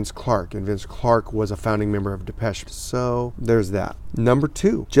was Vince Clarke, and Vince Clarke was a founding member of Depeche. So there's that. Number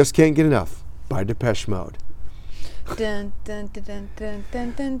 2, Just Can't Get Enough by Depeche Mode. Dun, dun, dun, dun, dun,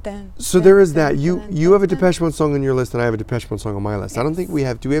 dun, dun, dun, so there is that. You have a Depeche Mode song on your list, and I have a Depeche Mode song on my list. I don't think we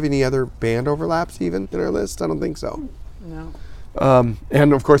have. Do we have any other band overlaps even in our list? I don't think so. No.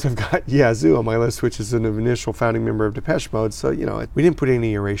 And of course I've got Yazoo on my list, which is an initial founding member of Depeche Mode. So, we didn't put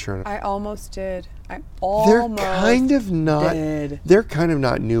any erasure on it. I almost did. They're kind of not. They're kind of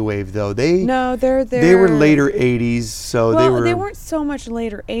not new wave though. They were later 80s, so they weren't so much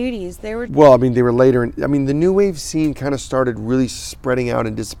later 80s. They were. Well, they were later. The new wave scene kind of started really spreading out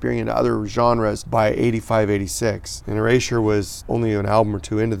and disappearing into other genres by 85, 86. And Erasure was only an album or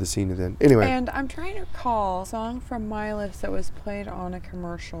two into the scene then. Anyway. And I'm trying to recall a song from my list that was played on a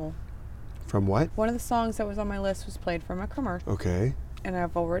commercial. From what? One of the songs that was on my list was played from a commercial. Okay. And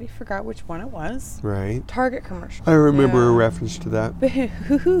I've already forgot which one it was. Right. Target commercial. I remember a reference to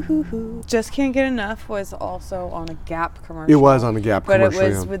that. Just Can't Get Enough was also on a Gap commercial. It was on a Gap commercial. But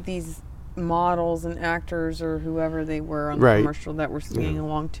it was with these models and actors or whoever they were on the commercial that were singing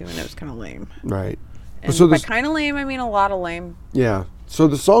along to, and it was kind of lame. Right. And by kind of lame, I mean a lot of lame. Yeah. So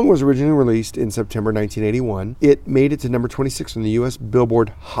the song was originally released in September 1981. It made it to number 26 on the U.S. Billboard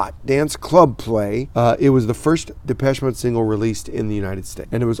Hot Dance Club Play. It was the first Depeche Mode single released in the United States.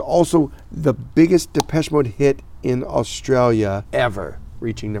 And it was also the biggest Depeche Mode hit in Australia ever,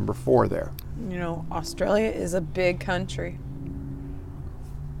 reaching number 4 there. Australia is a big country.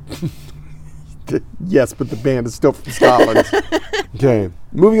 Yes, but the band is still from Scotland. Okay,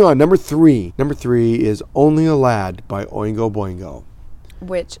 moving on. Number 3. Number 3 is Only a Lad by Oingo Boingo.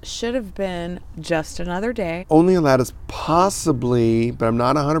 Which should have been Just Another Day. Only a Lad is possibly, but I'm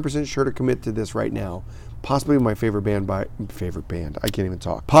not 100% sure to commit to this right now, possibly my favorite band. I can't even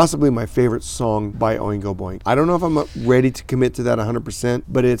talk. Possibly my favorite song by Oingo Boingo. I don't know if I'm ready to commit to that 100%,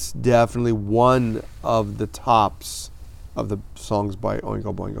 but it's definitely one of the tops of the songs by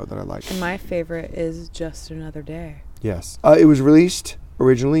Oingo Boingo that I like. And my favorite is Just Another Day. Yes. It was released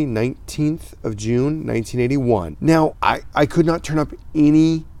originally 19th of June, 1981. Now, I could not turn up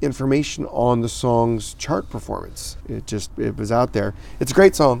any information on the song's chart performance. It was out there. It's a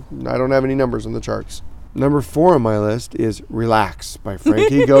great song. I don't have any numbers on the charts. Number 4 on my list is Relax by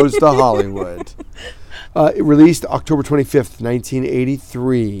Frankie Goes to Hollywood. It released October 25th,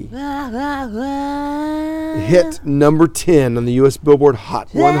 1983. Hit number 10 on the U.S. Billboard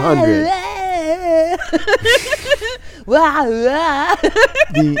Hot 100.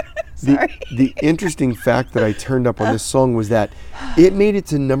 The interesting fact that I turned up on this song was that it made it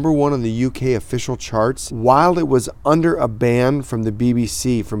to number 1 on the UK official charts while it was under a ban from the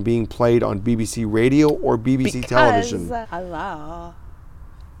BBC from being played on BBC radio or BBC television. Hello.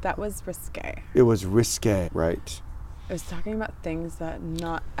 That was risque. It was risque, right? It was talking about things that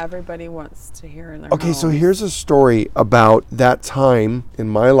not everybody wants to hear in their Okay, homes. so here's a story about that time in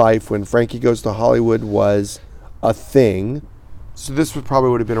my life when Frankie Goes to Hollywood was a thing. So this would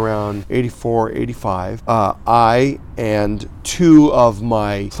have been around 84, 85. I and 2 of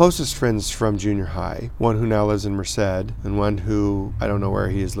my closest friends from junior high, one who now lives in Merced and one who, I don't know where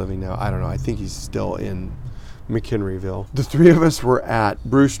he is living now. I don't know. I think he's still in McHenryville. The 3 of us were at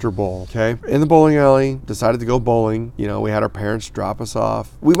Brewster Bowl, okay? In the bowling alley, decided to go bowling. You know, we had our parents drop us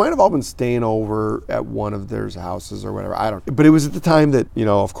off. We might have all been staying over at one of their houses or whatever. I don't know. But it was at the time that, you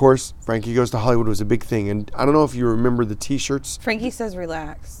know, of course, Frankie Goes to Hollywood was a big thing. And I don't know if you remember the t-shirts. Frankie says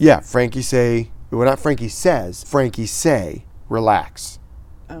relax. Yeah, Frankie say, well, not Frankie says, Frankie say, relax.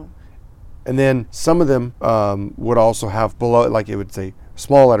 Oh. And then some of them would also have below, like it would say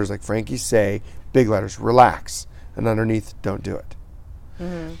small letters like Frankie say, big letters, relax. And underneath, don't do it.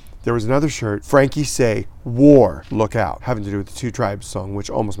 Mm-hmm. There was another shirt, Frankie say, war, look out. Having to do with the 2 Tribes song, which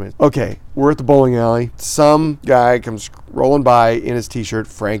almost made it. Okay, we're at the bowling alley. Some guy comes rolling by in his t-shirt,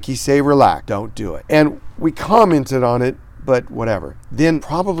 Frankie say, relax, don't do it. And we commented on it, but whatever. Then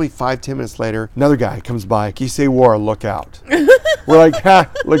probably 5-10 minutes later, another guy comes by, he say, war, look out. We're like, ha,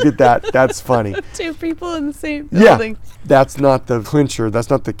 look at that. That's funny. 2 people in the same building. Yeah, that's not the clincher. That's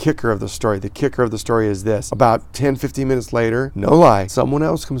not the kicker of the story. The kicker of the story is this. About 10-15 minutes later, no lie, someone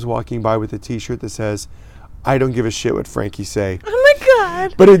else comes walking by with a t-shirt that says, I don't give a shit what Frankie say. Oh my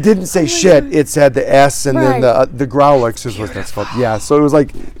God. But it didn't say shit. God. It said the S and right. then the Growlix is what that's called. Yeah, so it was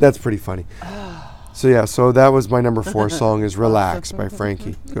like, that's pretty funny. So yeah, so that was my number 4 song is Relax by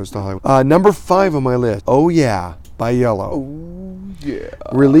Frankie Goes to Hollywood. Number 5 on my list, Oh Yeah by Yellow. Oh yeah.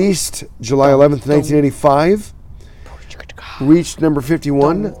 Released July 11th, 1985. Reached number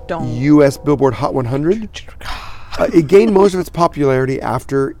 51, U.S. Billboard Hot 100. It gained most of its popularity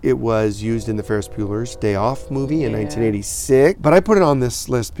after it was used in the Ferris Bueller's Day Off movie in 1986. But I put it on this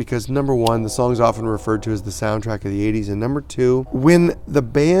list because number 1, the song is often referred to as the soundtrack of the 80s. And number 2, when the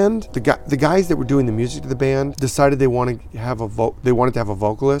band, the guys that were doing the music to the band decided they wanted to have a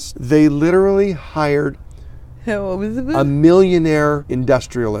vocalist, they literally hired a millionaire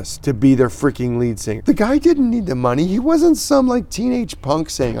industrialist to be their freaking lead singer. The guy didn't need the money. He wasn't some like teenage punk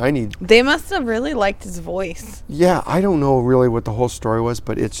saying, I need... They must have really liked his voice. Yeah, I don't know really what the whole story was,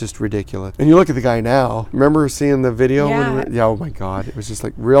 but it's just ridiculous. And you look at the guy now. Remember seeing the video? Yeah. Oh my God. It was just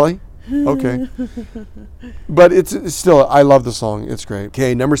like, really? Okay. But it's still, I love the song. It's great.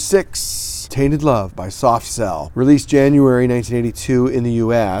 Okay, number 6, Tainted Love by Soft Cell. Released January 1982 in the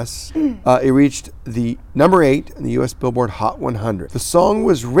U.S. It reached the number 8 in the U.S. Billboard Hot 100. The song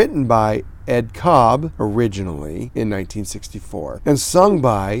was written by Ed Cobb originally in 1964 and sung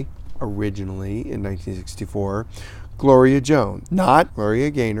by, originally in 1964, Gloria Jones. Not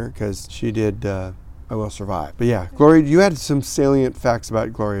Gloria Gaynor, because she did... I Will Survive. But yeah, Gloria, you had some salient facts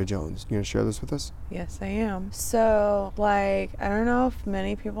about Gloria Jones. You going to share this with us? Yes, I am. So, like, I don't know if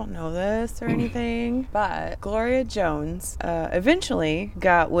many people know this or anything, but Gloria Jones eventually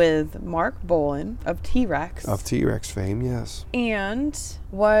got with Mark Bolan of T-Rex. Of T-Rex fame, yes. And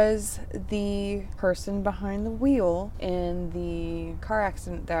was the person behind the wheel in the car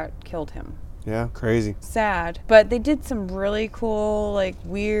accident that killed him. Yeah, crazy. Sad. But they did some really cool, like,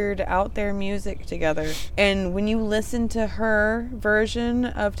 weird, out there music together. And when you listen to her version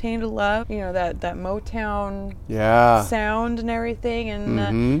of Tainted Love, you know, that Motown sound and everything.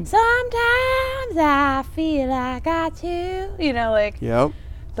 And sometimes I feel like I too. You know, like,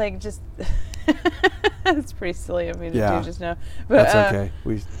 like just... It's pretty silly of me to do just now. But, that's okay.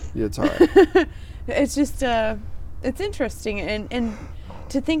 It's all right. It's just, it's interesting. And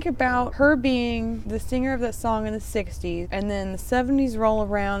to think about her being the singer of that song in the 60s, and then the 70s roll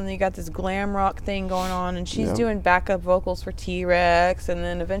around and you got this glam rock thing going on, and she's doing backup vocals for T-Rex, and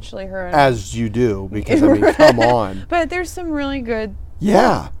then eventually her and As you do, because I mean, come on. But there's some really good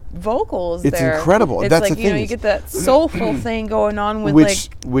vocals it's there. Incredible. It's That's like, the thing. You get that soulful thing going on with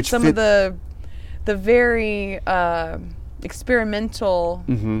which some of the very experimental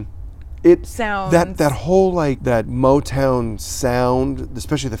sounds. That whole like that Motown sound,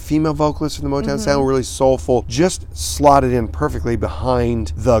 especially the female vocalists from the Motown sound, were really soulful, just slotted in perfectly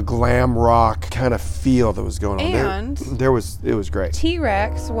behind the glam rock kind of feel that was going on. And it was great.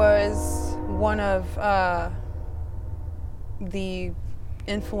 T-Rex was one of the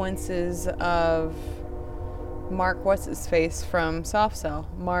influences of Mark what's-his-face from Soft Cell.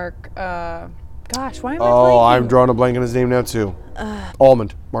 Mark, gosh, why am I blanking? I'm drawing a blank on his name now too.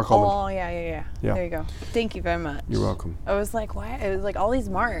 Almond. Mark Almond. Oh, yeah. There you go. Thank you very much. You're welcome. I was like, why? It was like all these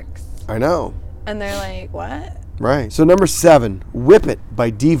marks. I know. And they're like, what? Right. So number 7, Whip It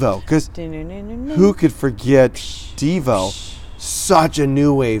by Devo. Because who could forget Devo? Such a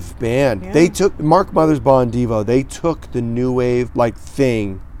new wave band. Yeah. They took Mark Mothersbaugh and Devo. They took the new wave like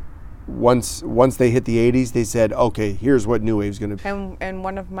thing. Once they hit the 80s, they said, okay, here's what new wave's going to be. And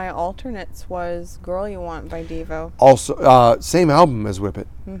one of my alternates was Girl You Want by Devo. Also, same album as Whip It.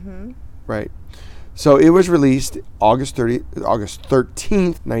 Mm-hmm. Right. So it was released August 13th,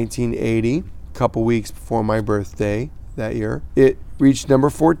 1980, a couple weeks before my birthday that year. It reached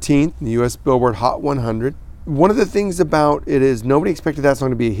number 14 in the U.S. Billboard Hot 100. One of the things about it is nobody expected that song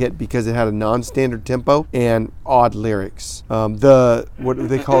to be a hit because it had a non-standard tempo and odd lyrics. What do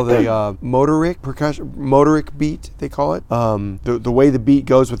they call the motoric beat, they call it. The way the beat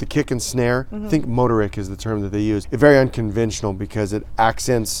goes with the kick and snare. I think motoric is the term that they use. It's very unconventional because it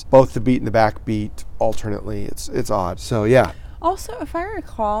accents both the beat and the backbeat alternately. It's odd. So yeah. Also, if I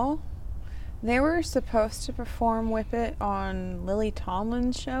recall, they were supposed to perform Whip It on Lily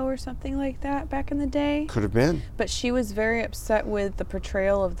Tomlin's show or something like that back in the day. Could have been. But she was very upset with the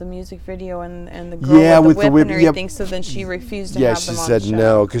portrayal of the music video and the girl with the whip and everything, so then she refused to have them on the show. Yeah, she said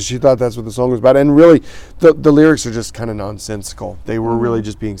no, because she thought that's what the song was about. And really, the lyrics are just kind of nonsensical. They were really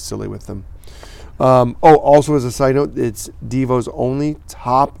just being silly with them. Also as a side note, it's Devo's only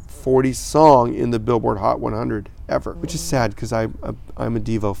top 40 song in the Billboard Hot 100 ever, which is sad because I'm a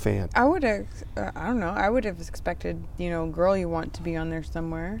Devo fan. I would have, I don't know, I would have expected, Girl You Want to be on there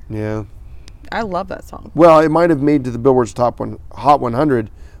somewhere. Yeah. I love that song. Well, it might have made to the Billboard's Hot 100,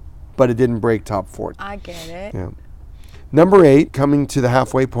 but it didn't break top 40. I get it. Yeah. Number 8, coming to the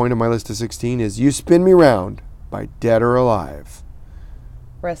halfway point of my list of 16, is You Spin Me Round by Dead or Alive.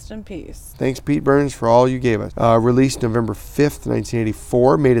 Rest in peace. Thanks, Pete Burns, for all you gave us. Released November 5th,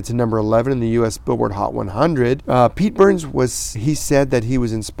 1984, made it to number 11 in the U.S. Billboard Hot 100. Pete Burns he said that he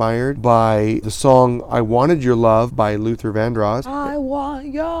was inspired by the song I Wanted Your Love by Luther Vandross. I want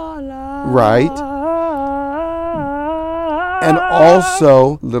your love. Right. And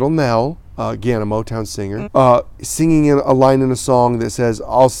also Little Nell, again, a Motown singer, singing a line in a song that says,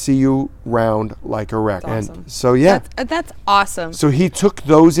 I'll see you round like a wreck. That's awesome. And so, yeah. That's awesome. So he took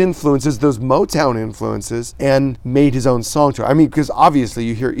those influences, those Motown influences, and made his own song to it. I mean, because obviously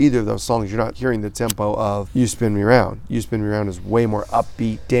you hear either of those songs, you're not hearing the tempo of You Spin Me Round. You Spin Me Round is way more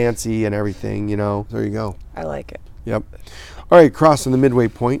upbeat, dancey, and everything, There you go. I like it. Yep. All right, crossing the midway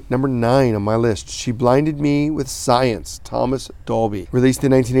point, number 9 on my list. She Blinded Me with Science, Thomas Dolby. Released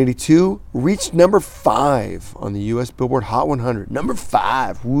in 1982, reached number 5 on the U.S. Billboard Hot 100. Number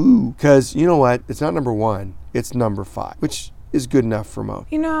 5, woo. Because you know what? It's not number 1, it's number 5, which is good enough for Mo.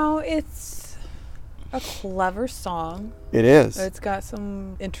 It's a clever song. It is. It's got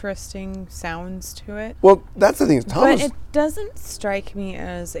some interesting sounds to it. Well, that's the thing. But it doesn't strike me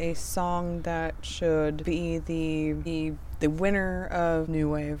as a song that should be the winner of New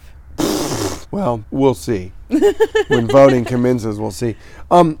Wave. Well, we'll see. When voting commences, we'll see.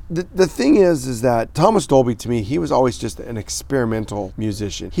 The thing is that Thomas Dolby, to me, he was always just an experimental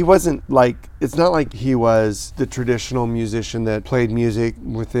musician. He wasn't it's not like he was the traditional musician that played music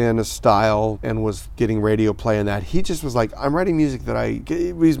within a style and was getting radio play and that. He just was like, I'm writing music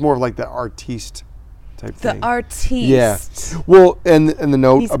he's more of like the artiste type thing. The artiste. Yeah. Well, and the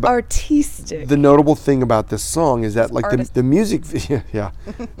note he's artistic. The notable thing about this song is that the music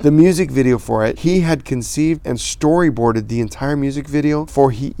the music video for it, he had conceived and storyboarded the entire music video before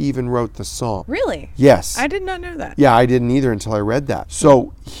he even wrote the song. Really? Yes. I did not know that. Yeah, I didn't either until I read that.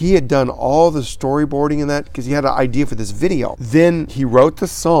 So he had done all the storyboarding and that because he had an idea for this video. Then he wrote the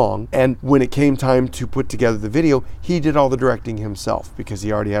song, and when it came time to put together the video, he did all the directing himself because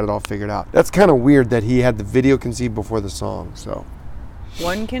he already had it all figured out. That's kind of weird that he had the video conceived before the song. So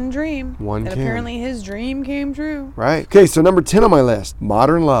One can dream. One and can. apparently his dream came true. Right. Okay, so number 10 on my list,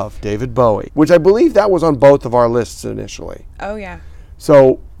 Modern Love, David Bowie, which I believe that was on both of our lists initially. Oh, yeah.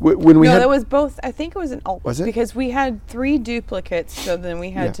 So when we no, had... that was both. I think it was an alt. Was it? Because we had 3 duplicates, so then we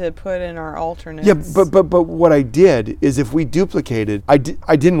had to put in our alternates. Yeah, but what I did is if we duplicated, I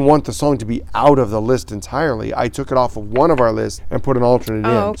didn't want the song to be out of the list entirely. I took it off of one of our lists and put an alternate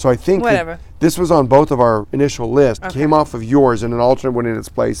in. So I think that this was on both of our initial lists. Okay. Came off of yours and an alternate went in its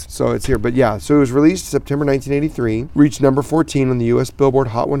place. So it's here. But yeah, so it was released September 1983, reached number 14 on the U.S. Billboard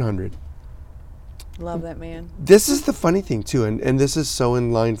Hot 100. Love that man. This is the funny thing too, and this is so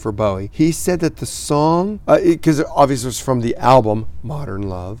in line for Bowie. He said that the song, because obviously it was from the album Modern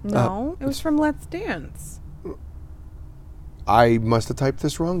Love. No, it was from Let's Dance. I must have typed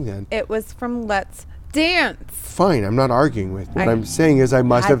this wrong then. It was from Let's Dance. Fine, I'm not arguing with you. What I'm saying is I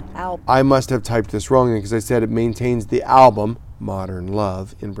must have typed this wrong because I said it maintains the album Modern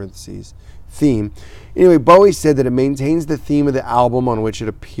Love in parentheses theme. Anyway, Bowie said that it maintains the theme of the album on which it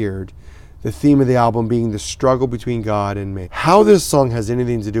appeared. The theme of the album being the struggle between God and man. How this song has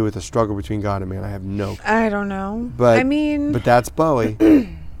anything to do with the struggle between God and man, I have no clue. I don't know. But that's Bowie.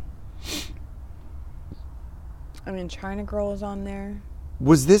 I mean, China Girl is on there.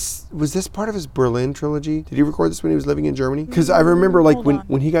 Was this part of his Berlin trilogy? Did he record this when he was living in Germany? Because I remember like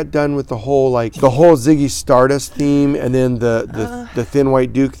when he got done with the whole Ziggy Stardust theme and then the Thin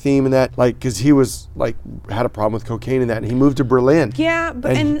White Duke theme and that, like, because he was like had a problem with cocaine and that, and he moved to Berlin. Yeah,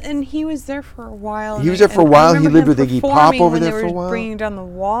 but and he was there for a while. He was there for a while. He lived with Iggy Pop over there for a while. Bringing down the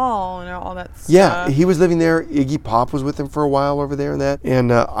wall and all that stuff. Yeah, he was living there. Iggy Pop was with him for a while over there and that.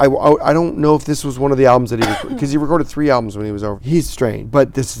 And I don't know if this was one of the albums that he recorded, because he recorded 3 albums when he was over. He's strange.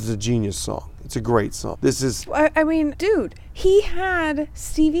 But this is a genius song. It's a great song. This is... I mean, dude, he had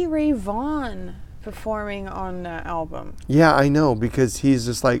Stevie Ray Vaughan performing on that album. Yeah, I know, because he's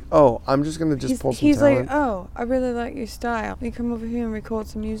just like, oh, I'm just going to pull some talent. He's like, oh, I really like your style. You come over here and record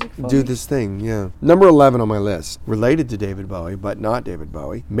some music for me? Do this thing, yeah. Number 11 on my list, related to David Bowie, but not David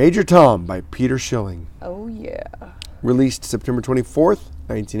Bowie, Major Tom by Peter Schilling. Oh, yeah. Released September 24th,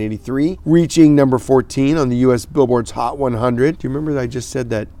 1983, reaching number 14 on the U.S. Billboard's Hot 100. Do you remember that I just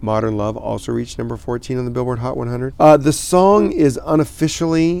said that Modern Love also reached number 14 on the Billboard Hot 100? The song is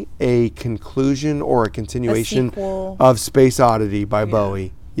unofficially a conclusion or a continuation of Space Oddity by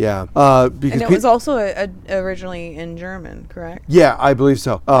Bowie. Yeah. Because it was also originally in German, correct? Yeah, I believe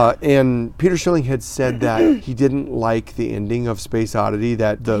so. And Peter Schilling had said that he didn't like the ending of Space Oddity.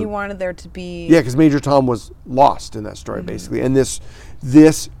 He wanted there to be... Yeah, because Major Tom was lost in that story, basically. And this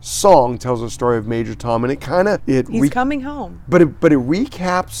song tells a story of Major Tom, and he's coming home. But it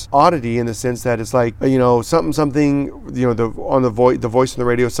recaps Oddity in the sense that it's like, something, the voice on the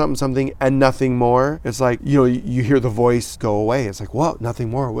radio, something, and nothing more. It's like, you hear the voice go away. It's like, what? Nothing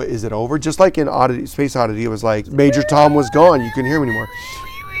more. What, is it over? Just like in Oddity, Space Oddity, it was like Major Tom was gone. You couldn't hear him anymore.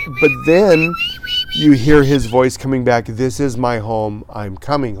 But then you hear his voice coming back, this is my home, I'm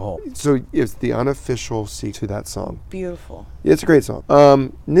coming home. So it's the unofficial sequel to that song. Beautiful. It's a great song.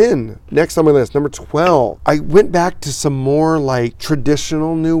 Nin, next on my list, number 12. I went back to some more like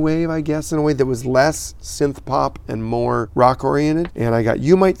traditional new wave, I guess, in a way that was less synth pop and more rock oriented. And I got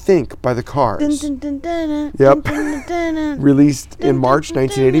You Might Think by The Cars. Yep. Released in March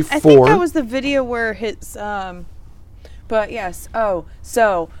 1984. I think that was the video where his... But yes,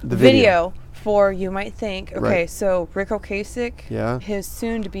 so the video for You Might Think. Okay, right. So Rick Ocasek, his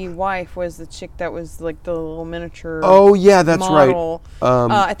soon-to-be wife was the chick that was like the little miniature. Oh yeah, that's model.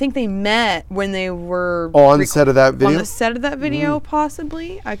 Right. I think they met when they were on the set of that video. On the set of that video,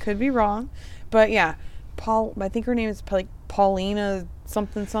 possibly. I could be wrong, but yeah, I think her name is like Paulina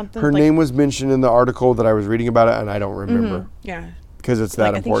something. Her name was mentioned in the article that I was reading about it, and I don't remember. Mm-hmm. Yeah, because it's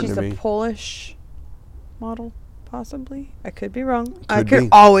that important to me. I think she's a Polish model. Possibly. I could be wrong. I could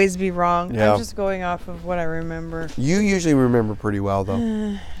always be wrong. Yeah. I'm just going off of what I remember. You usually remember pretty well,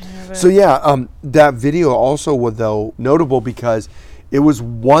 though. So, that video also was, though, notable because it was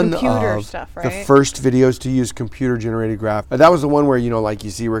one of stuff, right? the first videos to use computer-generated graphics. That was the one where, you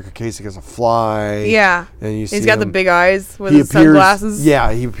see Rick Ocasek as a fly. Yeah. And he's got the big eyes with his sunglasses.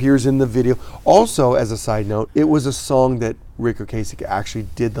 Yeah, he appears in the video. Also, as a side note, it was a song that Rick Ocasek actually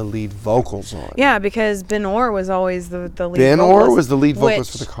did the lead vocals on. Yeah, because Ben Orr was always the lead vocalist. Ben Orr was the lead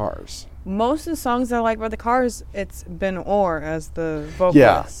vocalist for The Cars. Most of the songs I like by The Cars, it's Ben Orr as the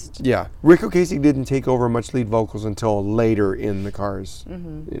vocalist. Yeah. Rick Ocasek didn't take over much lead vocals until later in The Cars,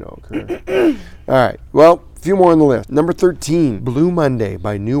 career. All right. Well, a few more on the list. Number 13, Blue Monday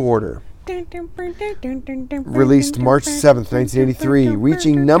by New Order. Released March 7th, 1983,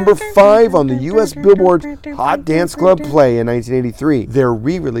 reaching number 5 on the U.S. Billboard Hot Dance Club Play in 1983. Their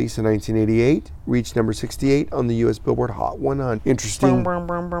re-release in 1988 reached number 68 on the U.S. Billboard Hot 100.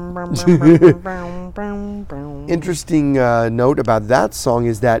 Interesting note about that song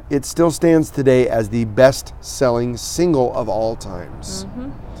is that it still stands today as the best-selling single of all times.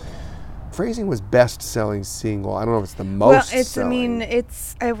 Phrasing was best-selling single. I don't know if it's the most selling.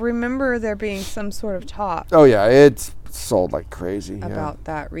 I remember there being some sort of talk. Oh yeah, it's sold like crazy. About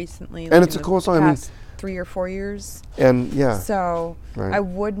that recently. And it's a cool song. Past 3 or 4 years. And yeah. So right. I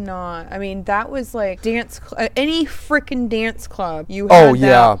would not. I mean, that was like any freaking dance club. You had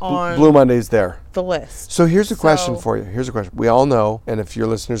that on Blue Monday's there. The list. So here's a question for you. Here's a question. We all know, and if your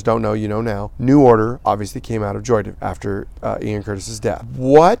listeners don't know, you know now. New Order obviously came out of Joy after Ian Curtis's death.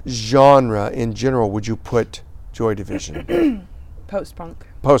 What genre in general would you put Joy Division? Post-punk.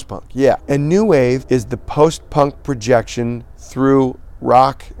 Post-punk, yeah. And New Wave is the post-punk projection through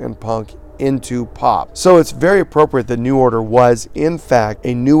rock and punk into pop. So it's very appropriate that New Order was, in fact,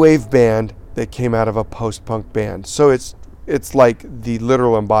 a new wave band that came out of a post-punk band. So it's like the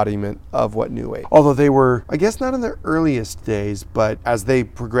literal embodiment of what New Wave. Although they were, I guess, not in their earliest days, but as they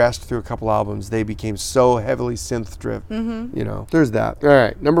progressed through a couple albums, they became so heavily synth-driven. You know, there's that. All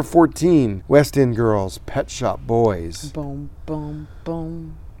right, number 14, West End Girls, Pet Shop Boys. Boom, boom,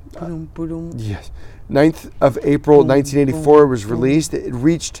 boom. Boom, boom. Yes. 9th of April, 1984, it was released. It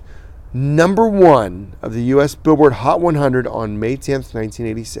reached number 1 of the U.S. Billboard Hot 100 on May 10th,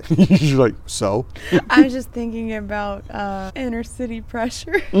 1986. You're like, so? I was just thinking about Inner City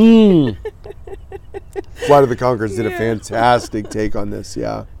Pressure. Flight of the Conchords did a fantastic take on this,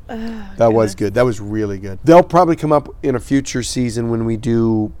 that was good. That was really good. They'll probably come up in a future season when we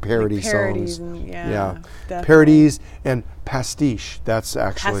do parody songs. Yeah. Parodies and pastiche. That's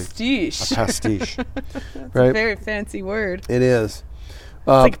actually pastiche. A pastiche. That's right? a very fancy word. It is. It's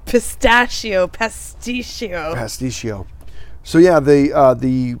like pistachio, pasticcio. Pasticcio. So yeah,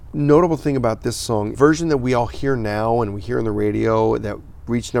 the notable thing about this song, version that we all hear now and we hear on the radio that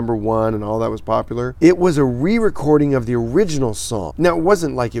reached number 1 and all that was popular, it was a re-recording of the original song. Now, it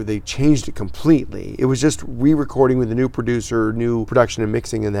wasn't like they changed it completely. It was just re-recording with a new producer, new production and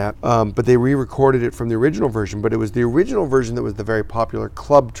mixing and that. But they re-recorded it from the original version, but it was the original version that was the very popular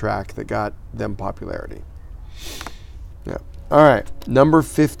club track that got them popularity. Yeah. All right, number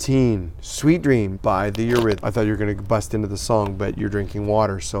 15, Sweet Dream by the Eurythmics. I thought you were going to bust into the song, but you're drinking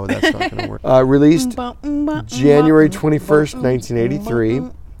water, so that's not going to work. Released January 21st,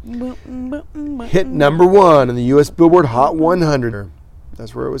 1983. Hit number 1 in the U.S. Billboard Hot 100.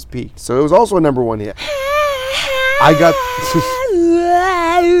 That's where it was peaked. So it was also a number 1 hit. Can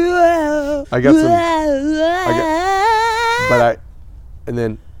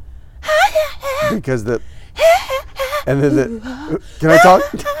I talk?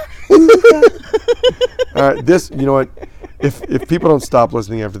 All right, you know what? If people don't stop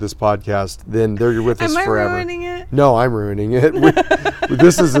listening after this podcast, then they're with us forever. Am I ruining it? No, I'm ruining it.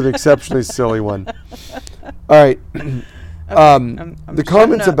 This is an exceptionally silly one. All right. I'm the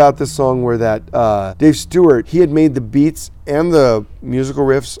comments about this song were that Dave Stewart, he had made the beats and the musical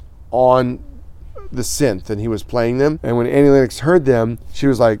riffs on the synth, and he was playing them. And when Annie Lennox heard them, she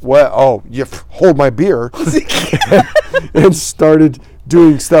was like, "What? Oh, you hold my beer," and started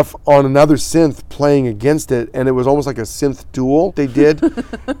doing stuff on another synth, playing against it, and it was almost like a synth duel they did.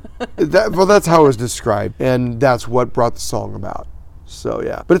 That's how it was described, and that's what brought the song about. So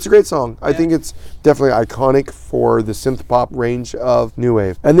yeah, but it's a great song. I think it's definitely iconic for the synth pop range of New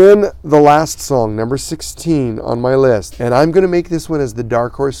Wave. And then the last song, number 16 on my list, and I'm going to make this one as the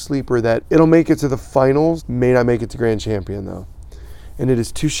dark horse sleeper that it'll make it to the finals, may not make it to Grand Champion though. And it is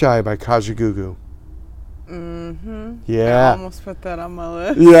Too Shy by Kajagoogoo. Yeah. I almost put that on my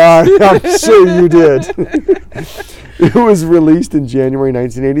list. Yeah, I'm sure you did. It was released in January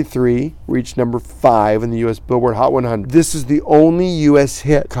 1983, reached number 5 in the U.S. Billboard Hot 100. This is the only U.S.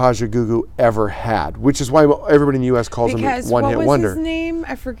 hit Kajagoogoo ever had, which is why everybody in the U.S. calls him a one-hit wonder. What was his name?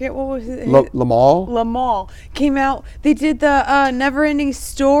 I forget what was it. Lamal? Lamal. Came out. They did the Never Ending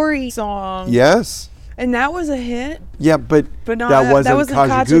Story song. Yes. And that was a hit. Yeah, but not, that wasn't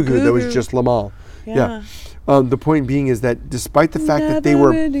Kajagoogoo. That was just Lamal. Yeah. The point being is that despite the fact that they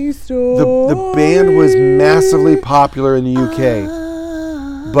were, the band was massively popular in the UK,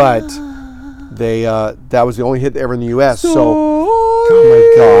 but they that was the only hit ever in the US. So, oh my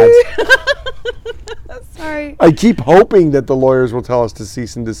God. Sorry. I keep hoping that the lawyers will tell us to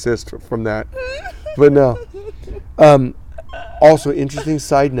cease and desist from that, but no. Also, interesting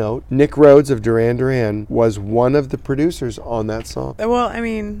side note, Nick Rhodes of Duran Duran was one of the producers on that song. Well, I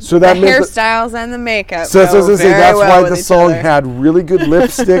mean, So that the meant hairstyles and the makeup. So that's what I was go going to say. very That's well why with the each song other. had really good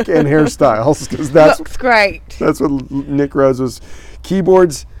lipstick and hairstyles. Because that's Looks great. that's what Nick Rhodes was.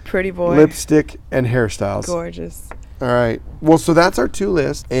 Keyboards, Pretty boy. lipstick, and hairstyles. Gorgeous. All right. Well, so that's our 2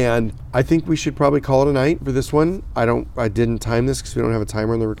 lists, and I think we should probably call it a night for this one. I didn't time this because we don't have a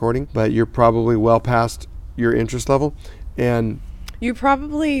timer on the recording, but you're probably well past your interest level, and You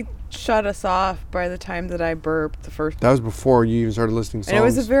probably shut us off by the time that I burped the first. that was before you even started listening songs. And it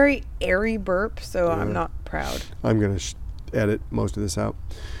was a very airy burp, so I'm not proud. I'm gonna edit most of this out.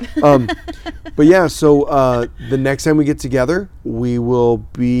 But yeah, so the next time we get together, we will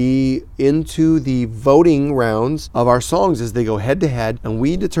be into the voting rounds of our songs as they go head to head, and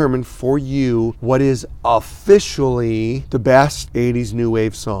we determine for you what is officially the best 80s new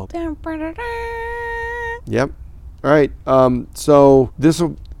wave song. Yep. All right. So this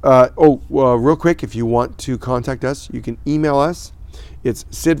will. Real quick, if you want to contact us, you can email us. It's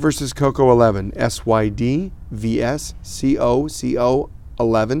Sid vs. Coco 11, SYDVSCOCO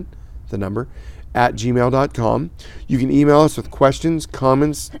 11, the number, at gmail.com. You can email us with questions,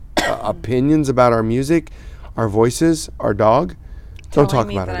 comments, opinions about our music, our voices, our dog. Don't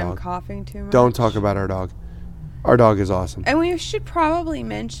talk about our I'm dog. coughing too much. Don't talk about our dog. Our dog is awesome. And we should probably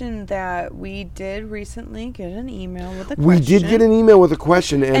mention that we did recently get an email with a question. We did get an email with a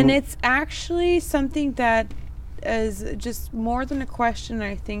question, And it's actually something that is just more than a question.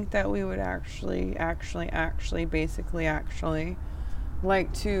 I think that we would actually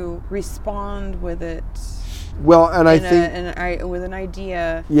like to respond with it. Well, and I think with an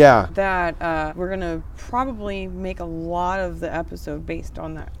idea. Yeah. That we're gonna probably make a lot of the episode based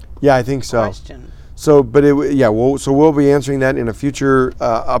on that. Yeah, I think so. Question. So, but we'll be answering that in a future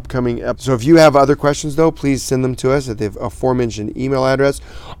upcoming episode. So if you have other questions, though, please send them to us at the aforementioned email address.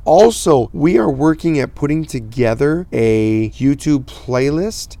 Also, we are working at putting together a YouTube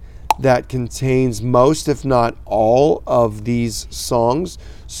playlist that contains most, if not all, of these songs.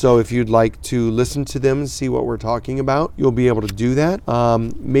 So if you'd like to listen to them and see what we're talking about, you'll be able to do that.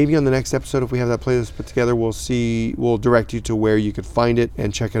 Maybe on the next episode, if we have that playlist put together, we'll direct you to where you could find it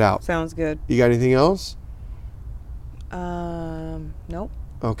and check it out. Sounds good. You got anything else? Nope.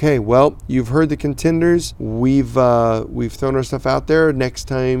 Okay, well, you've heard the contenders. We've thrown our stuff out there. Next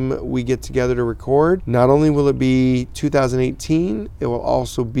time we get together to record, not only will it be 2018, it will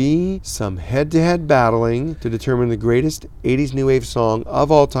also be some head-to-head battling to determine the greatest 80s new wave song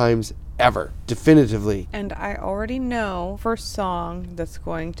of all times ever, definitively. And I already know first song that's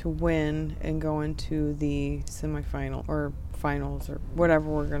going to win and go into the semifinal or finals or whatever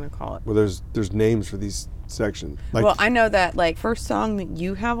we're going to call it. Well, there's names for these sections. Well, I know that first song that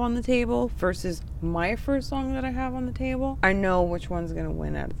you have on the table versus my first song that I have on the table, I know which one's going to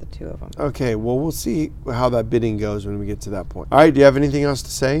win out of the two of them. Okay, well, we'll see how that bidding goes when we get to that point. All right, do you have anything else to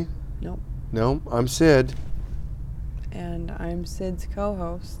say? Nope. No? I'm Sid. And I'm Sid's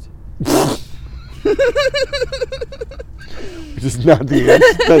co-host. Which is not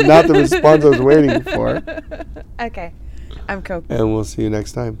the response I was waiting for. Okay. I'm Coco. And we'll see you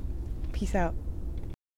next time. Peace out.